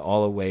gambling it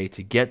all away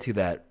to get to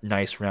that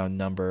nice round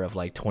number of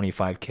like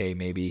 25K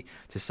maybe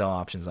to sell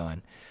options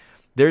on.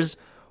 There's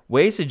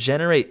ways to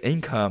generate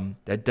income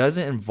that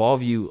doesn't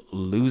involve you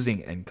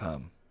losing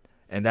income.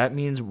 And that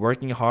means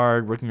working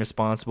hard, working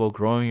responsible,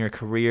 growing your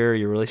career,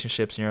 your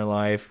relationships in your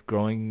life,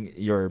 growing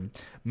your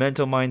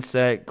mental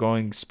mindset,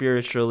 growing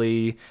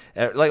spiritually,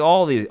 like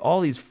all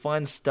these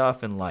fun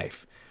stuff in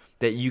life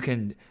that you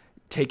can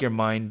take your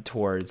mind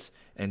towards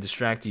and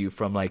distract you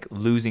from like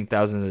losing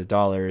thousands of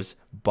dollars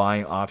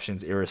buying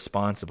options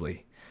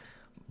irresponsibly.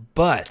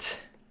 But,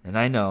 and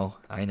I know,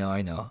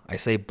 I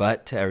say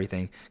but to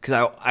everything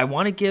because I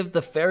want to give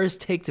the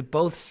fairest take to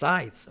both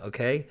sides,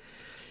 okay?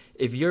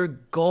 If your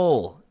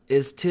goal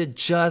is to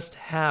just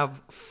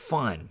have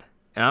fun,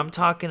 and I'm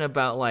talking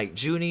about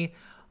like, Junie,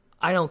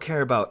 I don't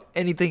care about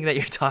anything that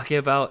you're talking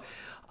about.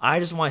 I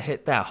just want to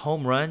hit that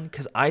home run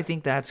because I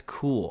think that's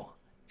cool.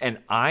 And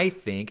I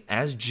think,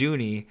 as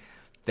Junie,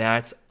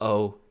 that's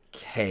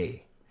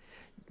okay.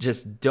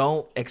 Just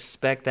don't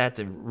expect that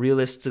to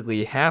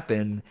realistically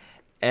happen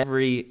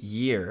every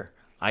year.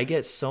 I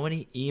get so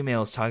many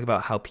emails talking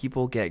about how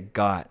people get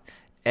got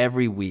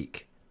every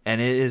week. And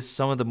it is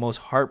some of the most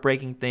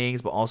heartbreaking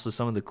things, but also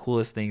some of the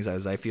coolest things,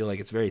 as I feel like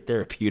it's very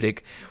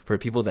therapeutic for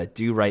people that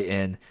do write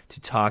in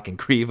to talk and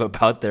grieve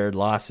about their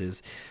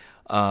losses.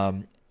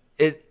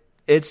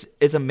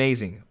 It's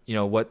amazing,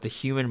 what the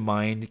human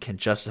mind can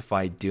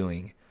justify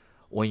doing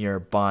when you're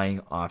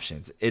buying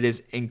options. It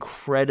is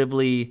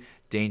incredibly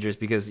dangerous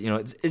because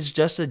it's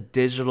just a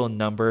digital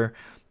number.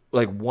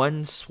 Like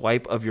one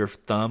swipe of your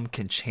thumb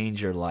can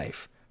change your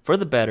life for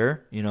the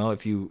better,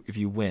 if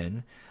you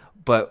win,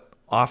 but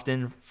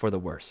often for the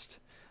worst.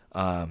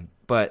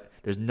 But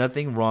there's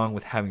nothing wrong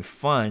with having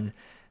fun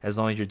as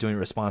long as you're doing it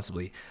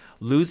responsibly.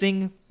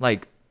 Losing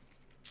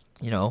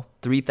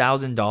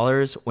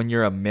 $3,000 when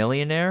you're a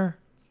millionaire,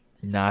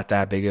 not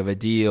that big of a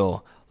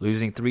deal.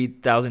 Losing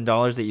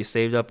 $3,000 that you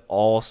saved up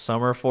all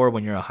summer for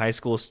when you're a high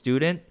school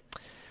student,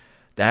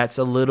 that's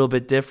a little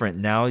bit different.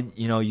 Now,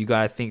 you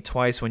got to think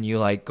twice when you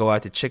like go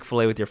out to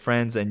Chick-fil-A with your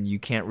friends and you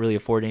can't really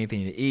afford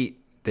anything to eat.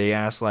 They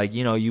ask like,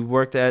 you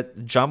worked at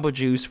Jamba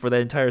Juice for the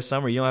entire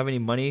summer. You don't have any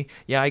money?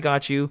 Yeah, I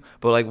got you.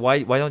 But like,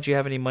 why don't you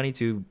have any money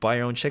to buy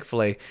your own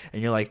Chick-fil-A?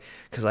 And you're like,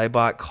 because I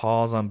bought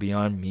calls on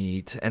Beyond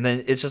Meat. And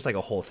then it's just like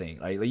a whole thing.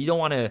 Like you don't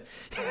want to,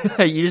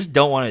 you just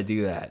don't want to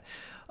do that.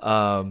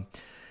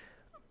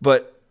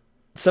 But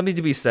something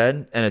to be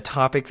said, and a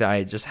topic that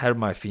I just had with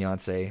my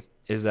fiance,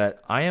 is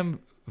that I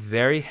am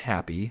very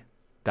happy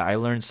that I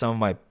learned some of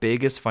my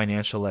biggest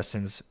financial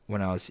lessons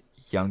when I was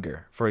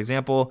younger. For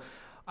example,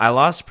 I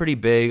lost pretty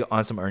big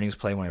on some earnings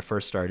play when I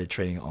first started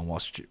trading on Wall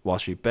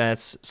Street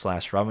Bets /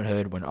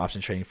 Robinhood when option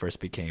trading first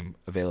became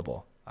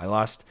available. I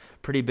lost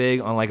pretty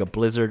big on like a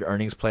Blizzard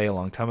earnings play a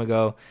long time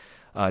ago.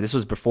 This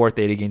was before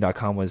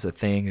ThetaGame.com was a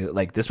thing.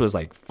 Like this was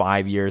like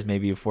 5 years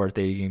maybe before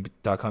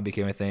ThetaGame.com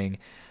became a thing.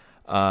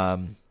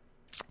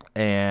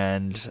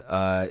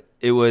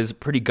 It was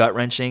pretty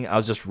gut-wrenching. I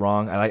was just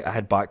wrong. I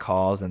had bought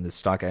calls and the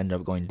stock ended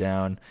up going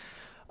down.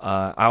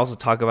 I also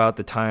talk about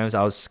the times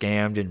I was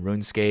scammed in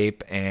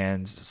RuneScape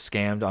and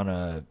scammed on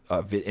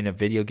in a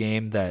video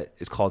game that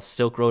is called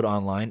Silk Road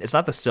Online. It's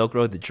not the Silk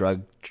Road, the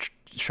drug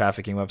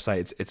trafficking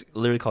website. It's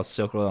literally called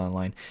Silk Road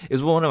Online. It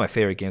was one of my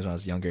favorite games when I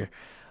was younger.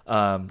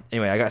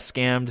 Anyway, I got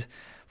scammed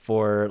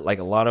for like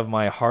a lot of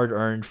my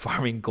hard-earned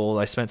farming gold.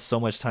 I spent so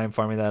much time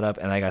farming that up,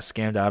 and I got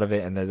scammed out of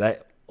it, and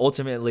that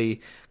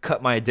ultimately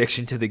cut my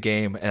addiction to the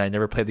game, and I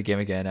never played the game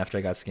again after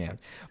I got scammed.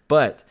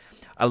 But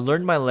I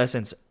learned my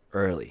lessons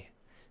early.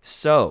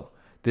 So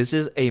this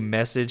is a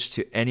message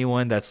to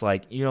anyone that's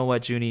like, you know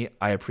what, Junie,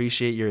 I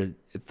appreciate your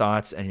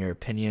thoughts and your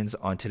opinions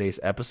on today's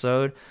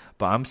episode,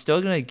 but I'm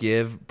still going to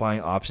give buying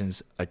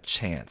options a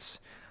chance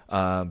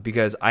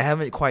because I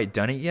haven't quite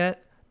done it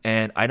yet.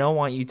 And I don't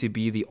want you to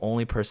be the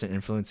only person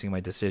influencing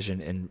my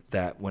decision in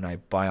that when I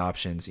buy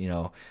options,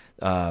 that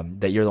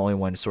you're the only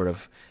one sort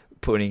of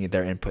putting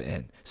their input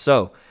in.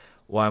 So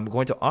what I'm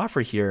going to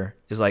offer here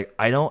is like,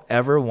 I don't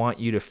ever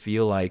want you to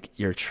feel like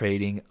you're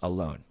trading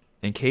alone.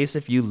 In case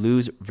if you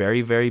lose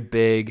very, very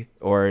big,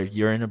 or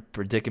you're in a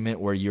predicament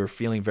where you're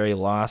feeling very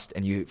lost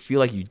and you feel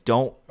like you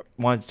don't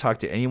want to talk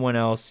to anyone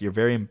else, you're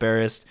very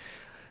embarrassed,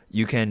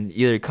 you can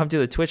either come to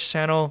the Twitch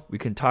channel, we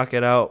can talk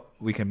it out,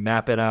 we can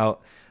map it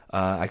out.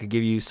 I could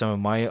give you some of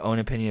my own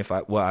opinion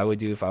what I would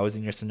do if I was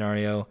in your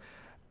scenario,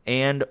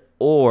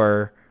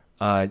 or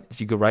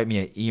you could write me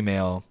an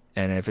email,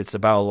 and if it's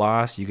about a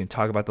loss, you can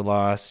talk about the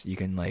loss. You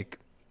can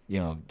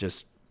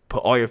just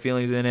put all your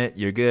feelings in it.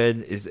 You're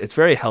good. It's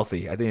very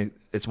healthy. I think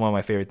it's one of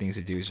my favorite things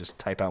to do is just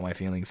type out my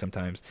feelings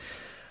sometimes.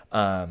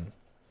 And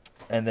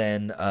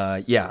then,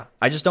 I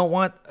just don't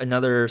want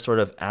another sort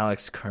of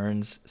Alex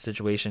Kearns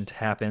situation to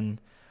happen,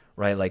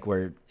 right? Like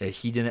where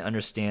he didn't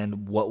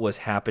understand what was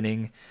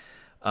happening.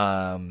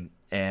 Not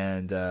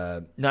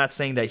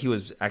saying that he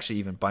was actually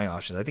even buying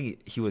options. I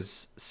think he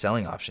was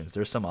selling options.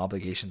 There's some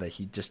obligation that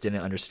he just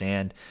didn't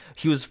understand.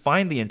 He was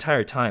fine the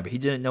entire time, but he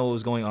didn't know what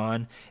was going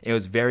on. It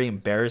was very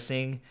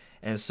embarrassing.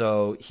 And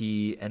so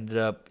he ended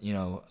up,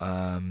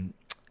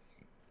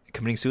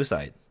 committing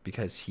suicide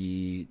because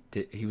he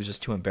was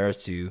just too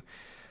embarrassed to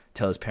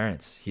tell his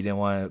parents. He didn't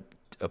want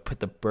to put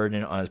the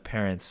burden on his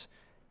parents,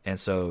 and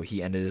so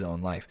he ended his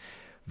own life.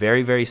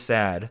 Very, very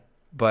sad,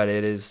 but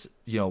it is,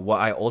 what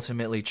I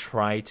ultimately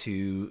try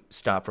to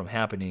stop from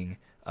happening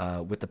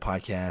with the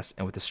podcast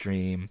and with the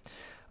stream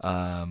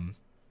and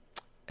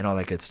all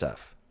that good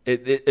stuff.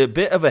 A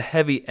bit of a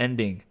heavy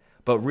ending,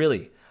 but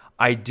really,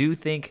 I do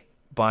think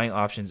buying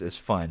options is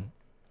fun,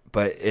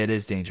 but it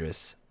is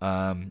dangerous.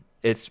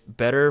 It's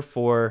better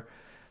for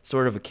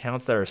sort of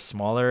accounts that are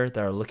smaller, that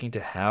are looking to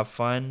have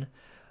fun.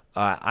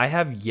 I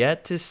have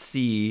yet to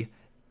see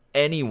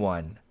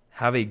anyone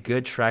have a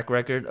good track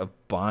record of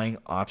buying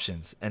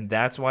options. And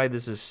that's why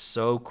this is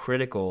so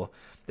critical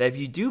that if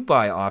you do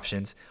buy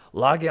options,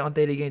 log it on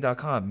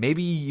ThetaGain.com.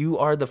 Maybe you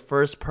are the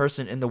first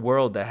person in the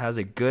world that has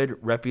a good,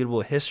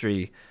 reputable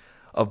history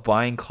of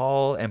buying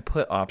call and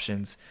put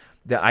options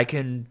that I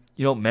can,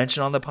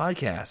 mention on the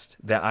podcast,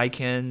 that I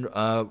can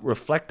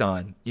reflect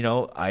on.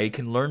 I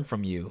can learn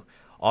from you,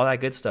 all that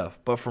good stuff.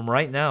 But from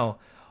right now,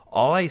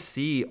 all I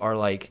see are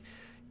like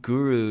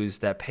gurus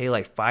that pay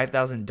like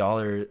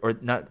 $5,000, or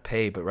not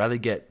pay, but rather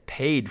get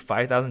paid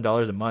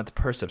 $5,000 a month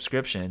per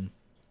subscription.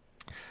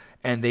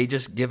 And they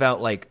just give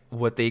out like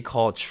what they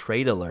call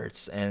trade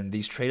alerts. And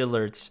these trade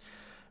alerts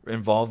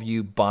involve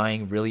you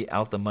buying really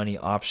out the money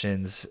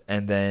options.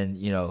 And then,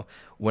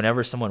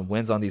 whenever someone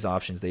wins on these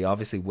options, they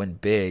obviously win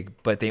big,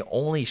 but they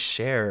only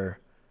share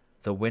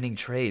the winning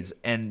trades.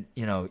 And,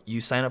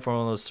 you sign up for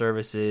one of those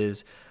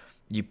services,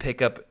 you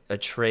pick up a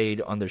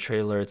trade on their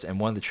trade alerts, and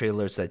one of the trade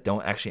alerts that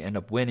don't actually end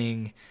up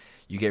winning,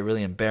 you get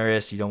really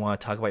embarrassed. You don't want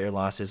to talk about your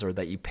losses, or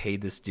that you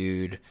paid this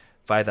dude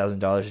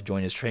 $5,000 to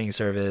join his trading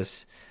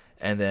service,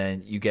 and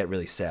then you get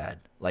really sad.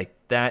 Like,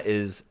 that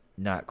is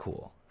not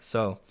cool.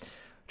 So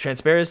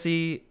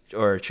transparency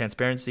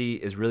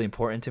is really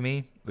important to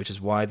me, which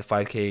is why the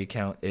 5K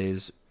account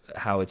is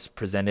how it's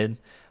presented,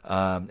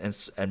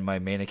 and my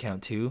main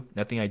account too.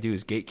 Nothing I do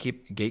is gate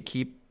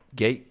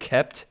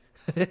kept.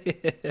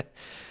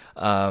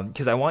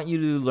 Because I want you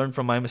to learn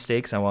from my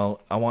mistakes. I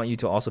want you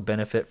to also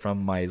benefit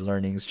from my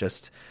learnings,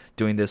 just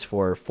doing this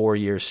for 4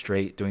 years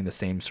straight, doing the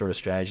same sort of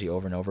strategy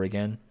over and over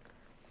again.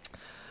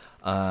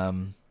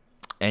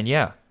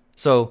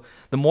 So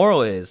the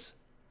moral is,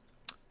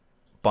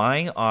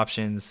 buying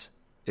options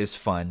is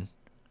fun,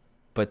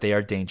 but they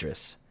are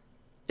dangerous.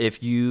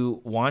 If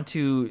you want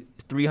to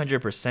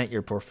 300%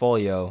 your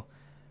portfolio,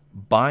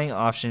 buying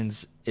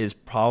options is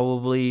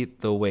probably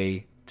the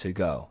way to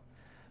go.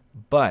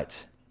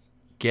 But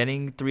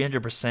getting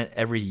 300%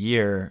 every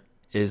year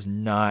is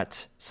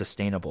not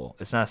sustainable.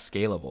 It's not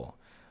scalable.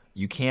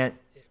 You can't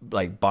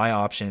buy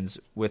options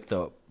with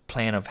the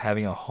plan of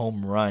having a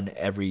home run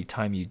every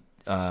time you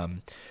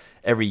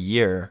every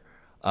year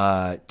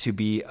to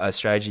be a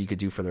strategy you could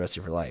do for the rest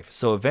of your life.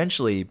 So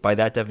eventually, by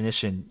that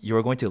definition,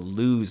 you're going to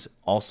lose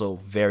also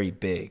very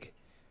big,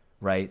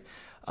 right?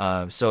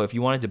 So if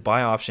you wanted to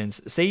buy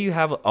options, say you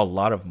have a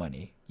lot of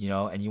money,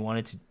 and you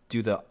wanted to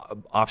do the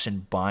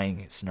option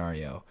buying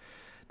scenario,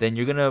 then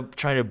you're going to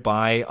try to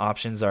buy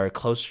options that are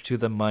closer to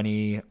the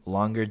money,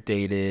 longer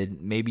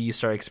dated. Maybe you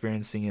start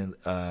experimenting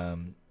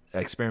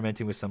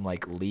with some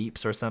like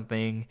leaps or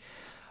something.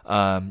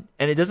 And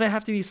it doesn't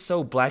have to be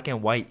so black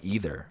and white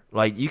either.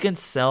 Like, you can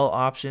sell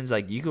options,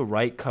 like you could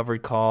write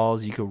covered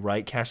calls, you could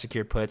write cash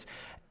secured puts,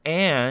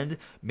 and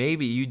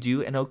maybe you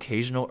do an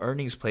occasional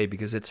earnings play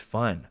because it's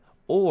fun.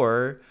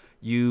 Or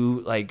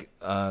you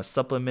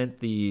supplement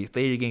the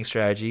Theta Gang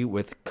strategy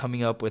with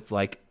coming up with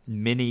like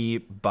mini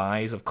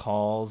buys of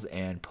calls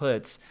and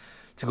puts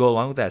to go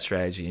along with that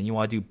strategy, and you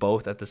want to do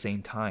both at the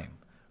same time,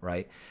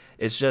 right?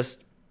 It's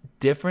just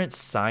different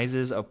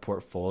sizes of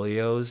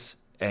portfolios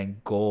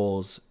and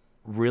goals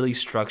really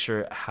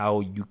structure how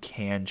you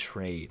can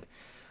trade.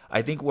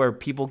 I think where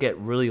people get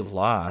really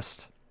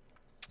lost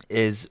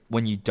is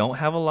when you don't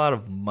have a lot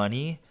of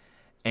money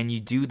and you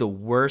do the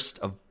worst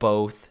of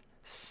both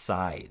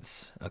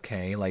sides,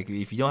 okay? Like,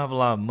 if you don't have a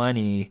lot of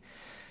money,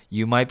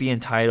 you might be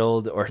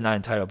entitled, or not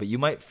entitled, but you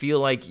might feel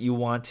like you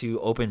want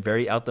to open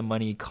very out the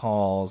money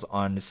calls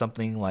on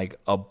something like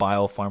a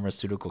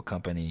biopharmaceutical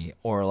company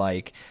or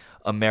like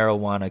a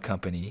marijuana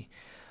company.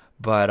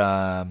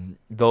 But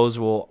those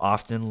will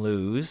often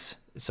lose.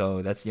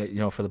 So that's,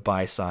 for the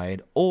buy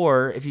side.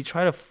 Or if you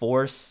try to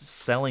force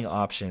selling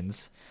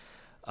options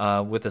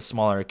with a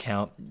smaller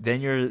account, then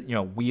you're,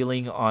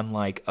 wheeling on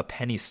like a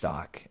penny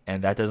stock,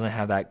 and that doesn't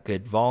have that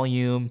good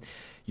volume.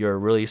 you're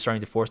really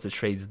starting to force the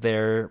trades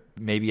there.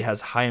 Maybe it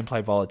has high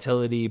implied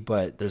volatility,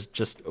 but there's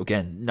just,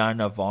 again, not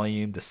enough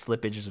volume. The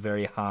slippage is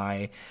very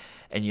high,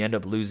 and you end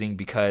up losing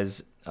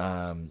because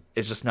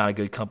it's just not a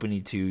good company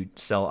to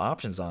sell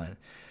options on.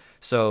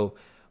 So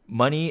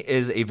money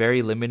is a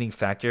very limiting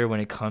factor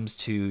when it comes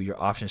to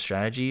your option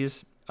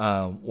strategies.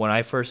 When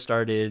I first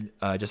started,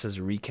 just as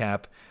a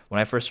recap, when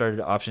I first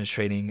started options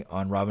trading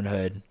on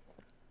Robinhood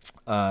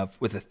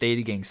with a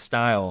Theta Gang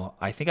style,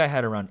 I think I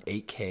had around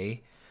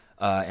 8K.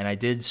 And I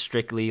did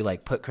strictly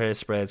like put credit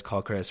spreads,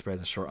 call credit spreads,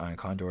 and short iron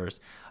condors.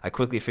 I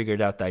quickly figured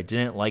out that I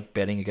didn't like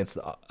betting against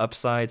the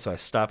upside, so I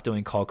stopped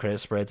doing call credit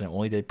spreads and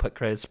only did put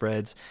credit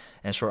spreads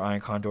and short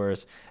iron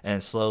condors.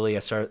 And slowly I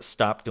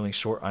stopped doing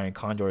short iron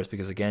condors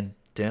because, again,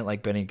 didn't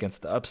like betting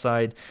against the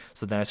upside.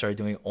 So then I started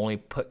doing only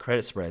put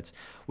credit spreads,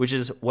 which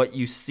is what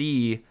you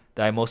see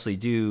that I mostly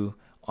do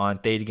on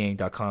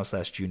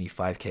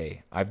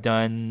thetagang.com/Junie5K. I've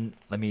done,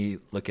 let me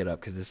look it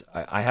up because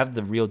I have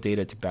the real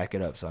data to back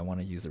it up, so I want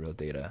to use the real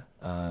data.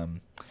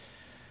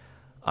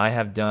 I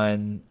have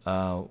done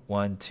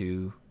 1,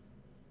 2,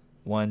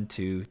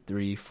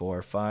 3,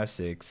 4, 5,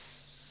 6,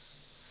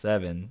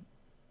 7,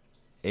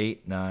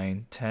 8,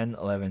 9, 10,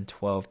 11,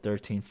 12,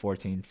 13,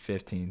 14,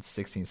 15,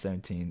 16,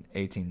 17,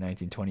 18,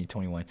 19, 20,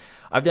 21.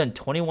 I've done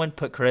 21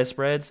 put credit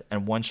spreads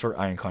and 1 short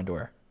iron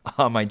condor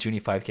on my Junie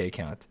 5K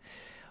account.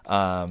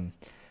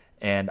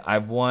 And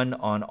I've won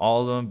on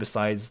all of them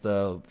besides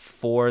the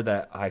 4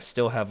 that I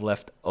still have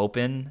left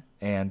open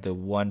and the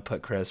 1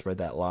 put credit spread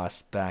that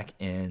lost back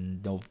in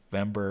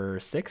November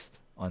 6th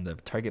on the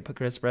target put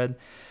credit spread.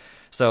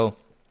 So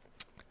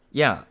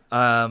yeah,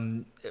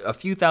 a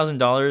few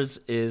 $1,000s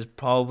is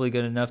probably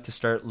good enough to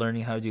start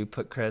learning how to do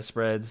put credit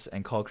spreads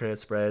and call credit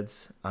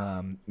spreads.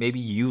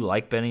 Maybe you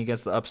like betting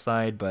against the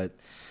upside, but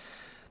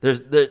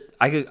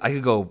I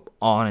could go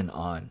on and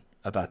on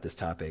about this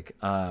topic.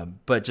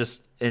 But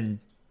just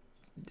in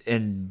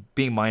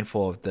being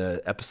mindful of the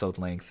episode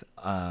length,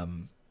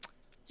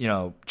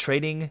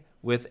 trading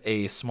with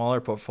a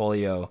smaller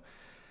portfolio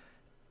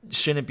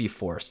shouldn't be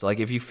forced. Like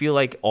if you feel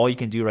like all you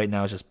can do right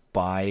now is just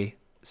buy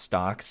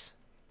stocks,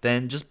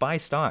 then just buy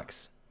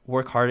stocks.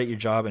 Work hard at your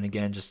job, and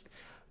again, just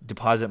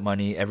deposit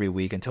money every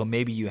week until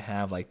maybe you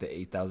have like the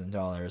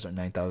 $8,000 or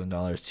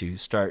 $9,000 to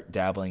start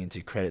dabbling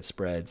into credit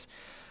spreads.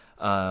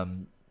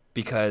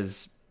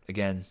 Because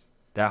again,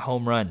 that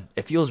home run,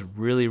 it feels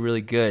really,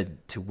 really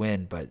good to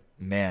win, but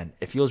man,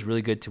 it feels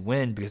really good to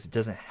win because it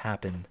doesn't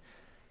happen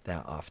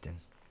that often.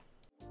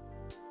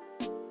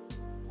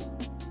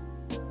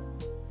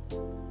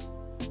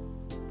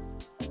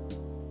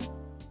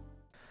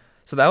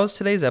 So that was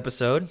today's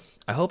episode.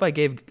 I hope I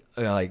gave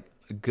a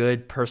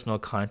good personal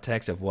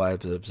context of what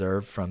I've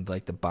observed from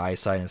like the buy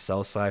side and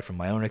sell side from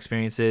my own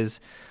experiences.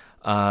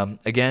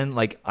 Again,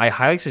 like I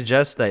highly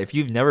suggest that if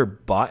you've never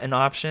bought an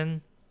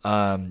option,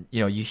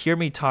 you hear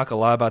me talk a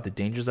lot about the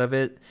dangers of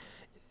it.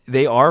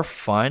 They are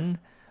fun.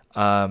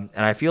 And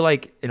I feel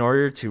like in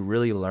order to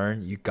really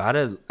learn, you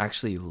gotta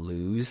actually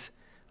lose.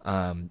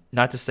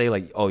 Not to say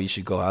like, oh, you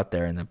should go out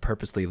there and then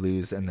purposely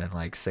lose and then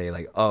like say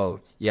like,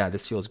 oh yeah,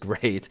 this feels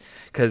great,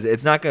 because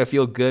it's not gonna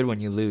feel good when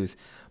you lose.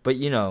 But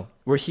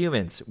we're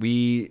humans.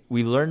 We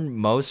learn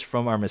most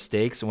from our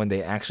mistakes when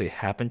they actually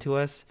happen to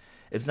us.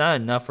 It's not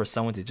enough for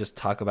someone to just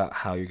talk about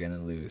how you're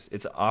gonna lose.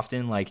 It's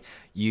often like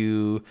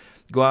you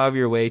go out of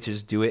your way to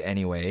just do it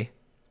anyway,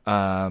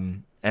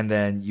 and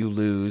then you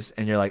lose,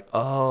 and you're like,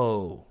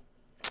 oh,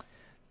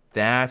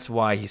 that's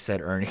why he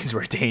said earnings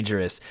were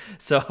dangerous.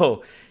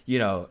 So,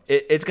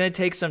 it's going to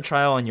take some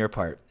trial on your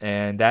part,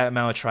 and that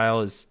amount of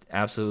trial is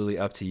absolutely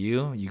up to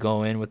you. You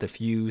go in with a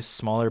few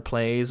smaller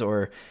plays,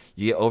 or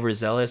you get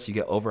overzealous, you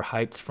get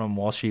overhyped from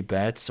Wall Street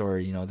bets, or,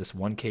 this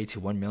 1K to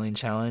 1 million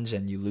challenge,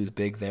 and you lose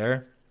big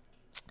there.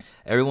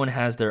 Everyone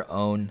has their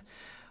own,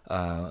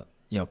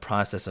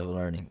 process of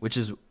learning, which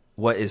is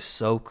what is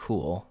so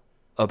cool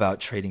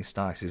about trading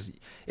stocks. Is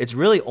it's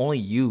really only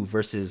you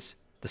versus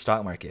the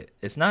stock market.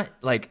 It's not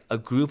like a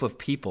group of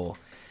people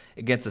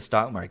against the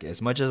stock market.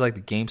 As much as like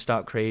the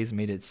GameStop craze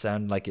made it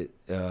sound like it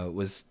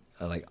was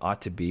like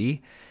ought to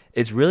be,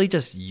 it's really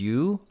just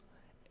you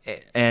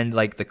and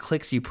like the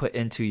clicks you put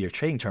into your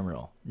trading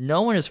terminal.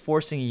 No one is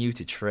forcing you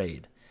to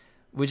trade,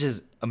 which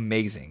is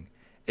amazing.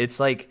 It's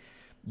like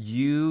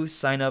you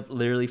sign up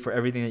literally for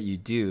everything that you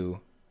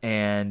do,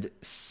 and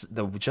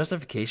the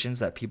justifications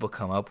that people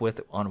come up with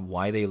on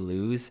why they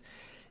lose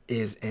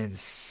is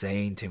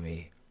insane to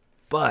me.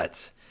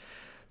 But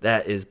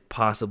that is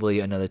possibly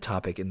another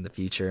topic in the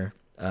future.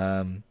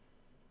 Make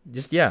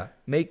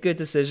good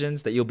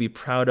decisions that you'll be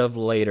proud of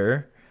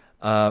later,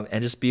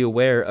 and just be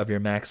aware of your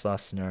max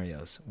loss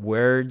scenarios.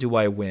 Where do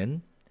I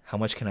win? How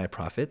much can I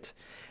profit?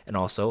 And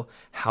also,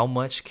 how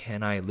much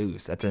can I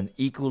lose? That's an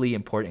equally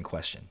important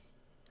question.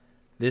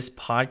 This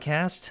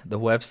podcast, the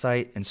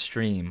website, and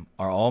stream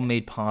are all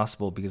made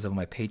possible because of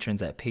my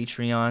patrons at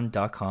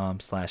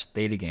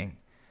patreon.com/ThetaGang.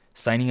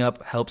 Signing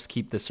up helps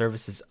keep the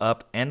services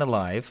up and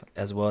alive,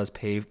 as well as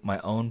pay my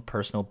own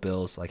personal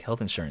bills like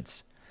health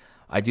insurance.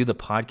 I do the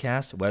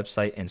podcast,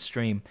 website, and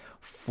stream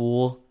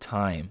full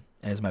time,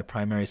 and is my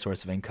primary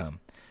source of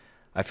income.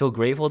 I feel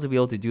grateful to be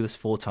able to do this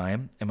full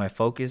time, and my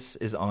focus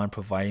is on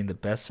providing the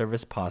best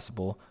service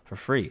possible for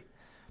free.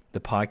 The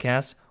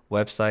podcast,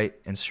 website,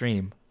 and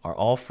stream are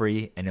all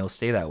free, and it'll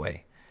stay that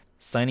way.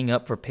 Signing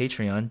up for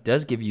Patreon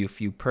does give you a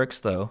few perks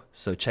though,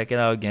 so check it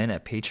out again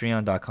at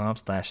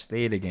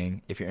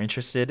patreon.com/stayitagain if you're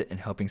interested in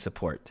helping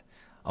support.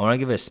 I want to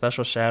give a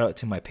special shout out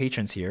to my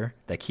patrons here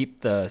that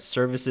keep the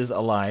services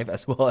alive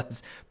as well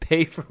as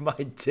pay for my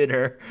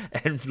dinner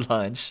and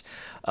lunch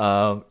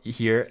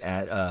here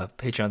at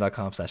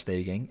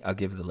patreon.com/stayitagain. I'll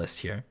give the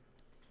list here.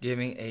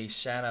 Giving a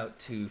shout out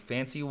to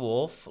Fancy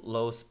Wolf,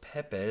 Los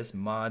Pepes,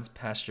 Mods,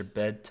 Pasture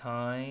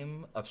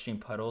Bedtime, Upstream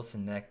Puddle,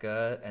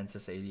 Seneca,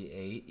 Ensis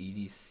 88,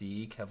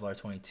 EDC, Kevlar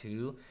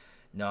 22,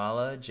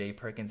 Nala, J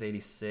Perkins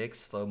 86,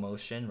 Slow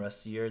Motion,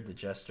 Rustier, The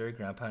Jester,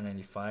 Grandpa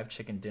 95,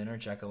 Chicken Dinner,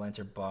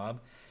 Jack-O-Lantern Bob,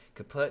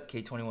 Kaput,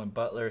 K21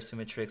 Butler,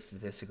 Symmetrix,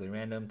 Statistically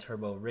Random,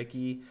 Turbo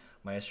Ricky,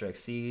 Maestro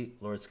XC,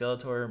 Lord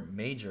Skeletor,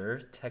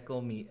 Major,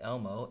 Teckle Me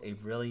Elmo,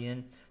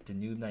 Avrilian,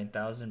 Danube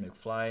 9000,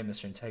 McFly,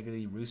 Mr.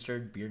 Integrity, Rooster,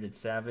 Bearded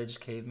Savage,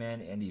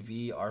 Caveman, Andy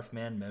V,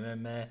 Arfman,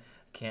 Mememe,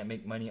 Can't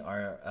Make Money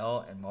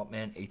RRL, and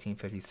Maltman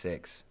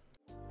 1856.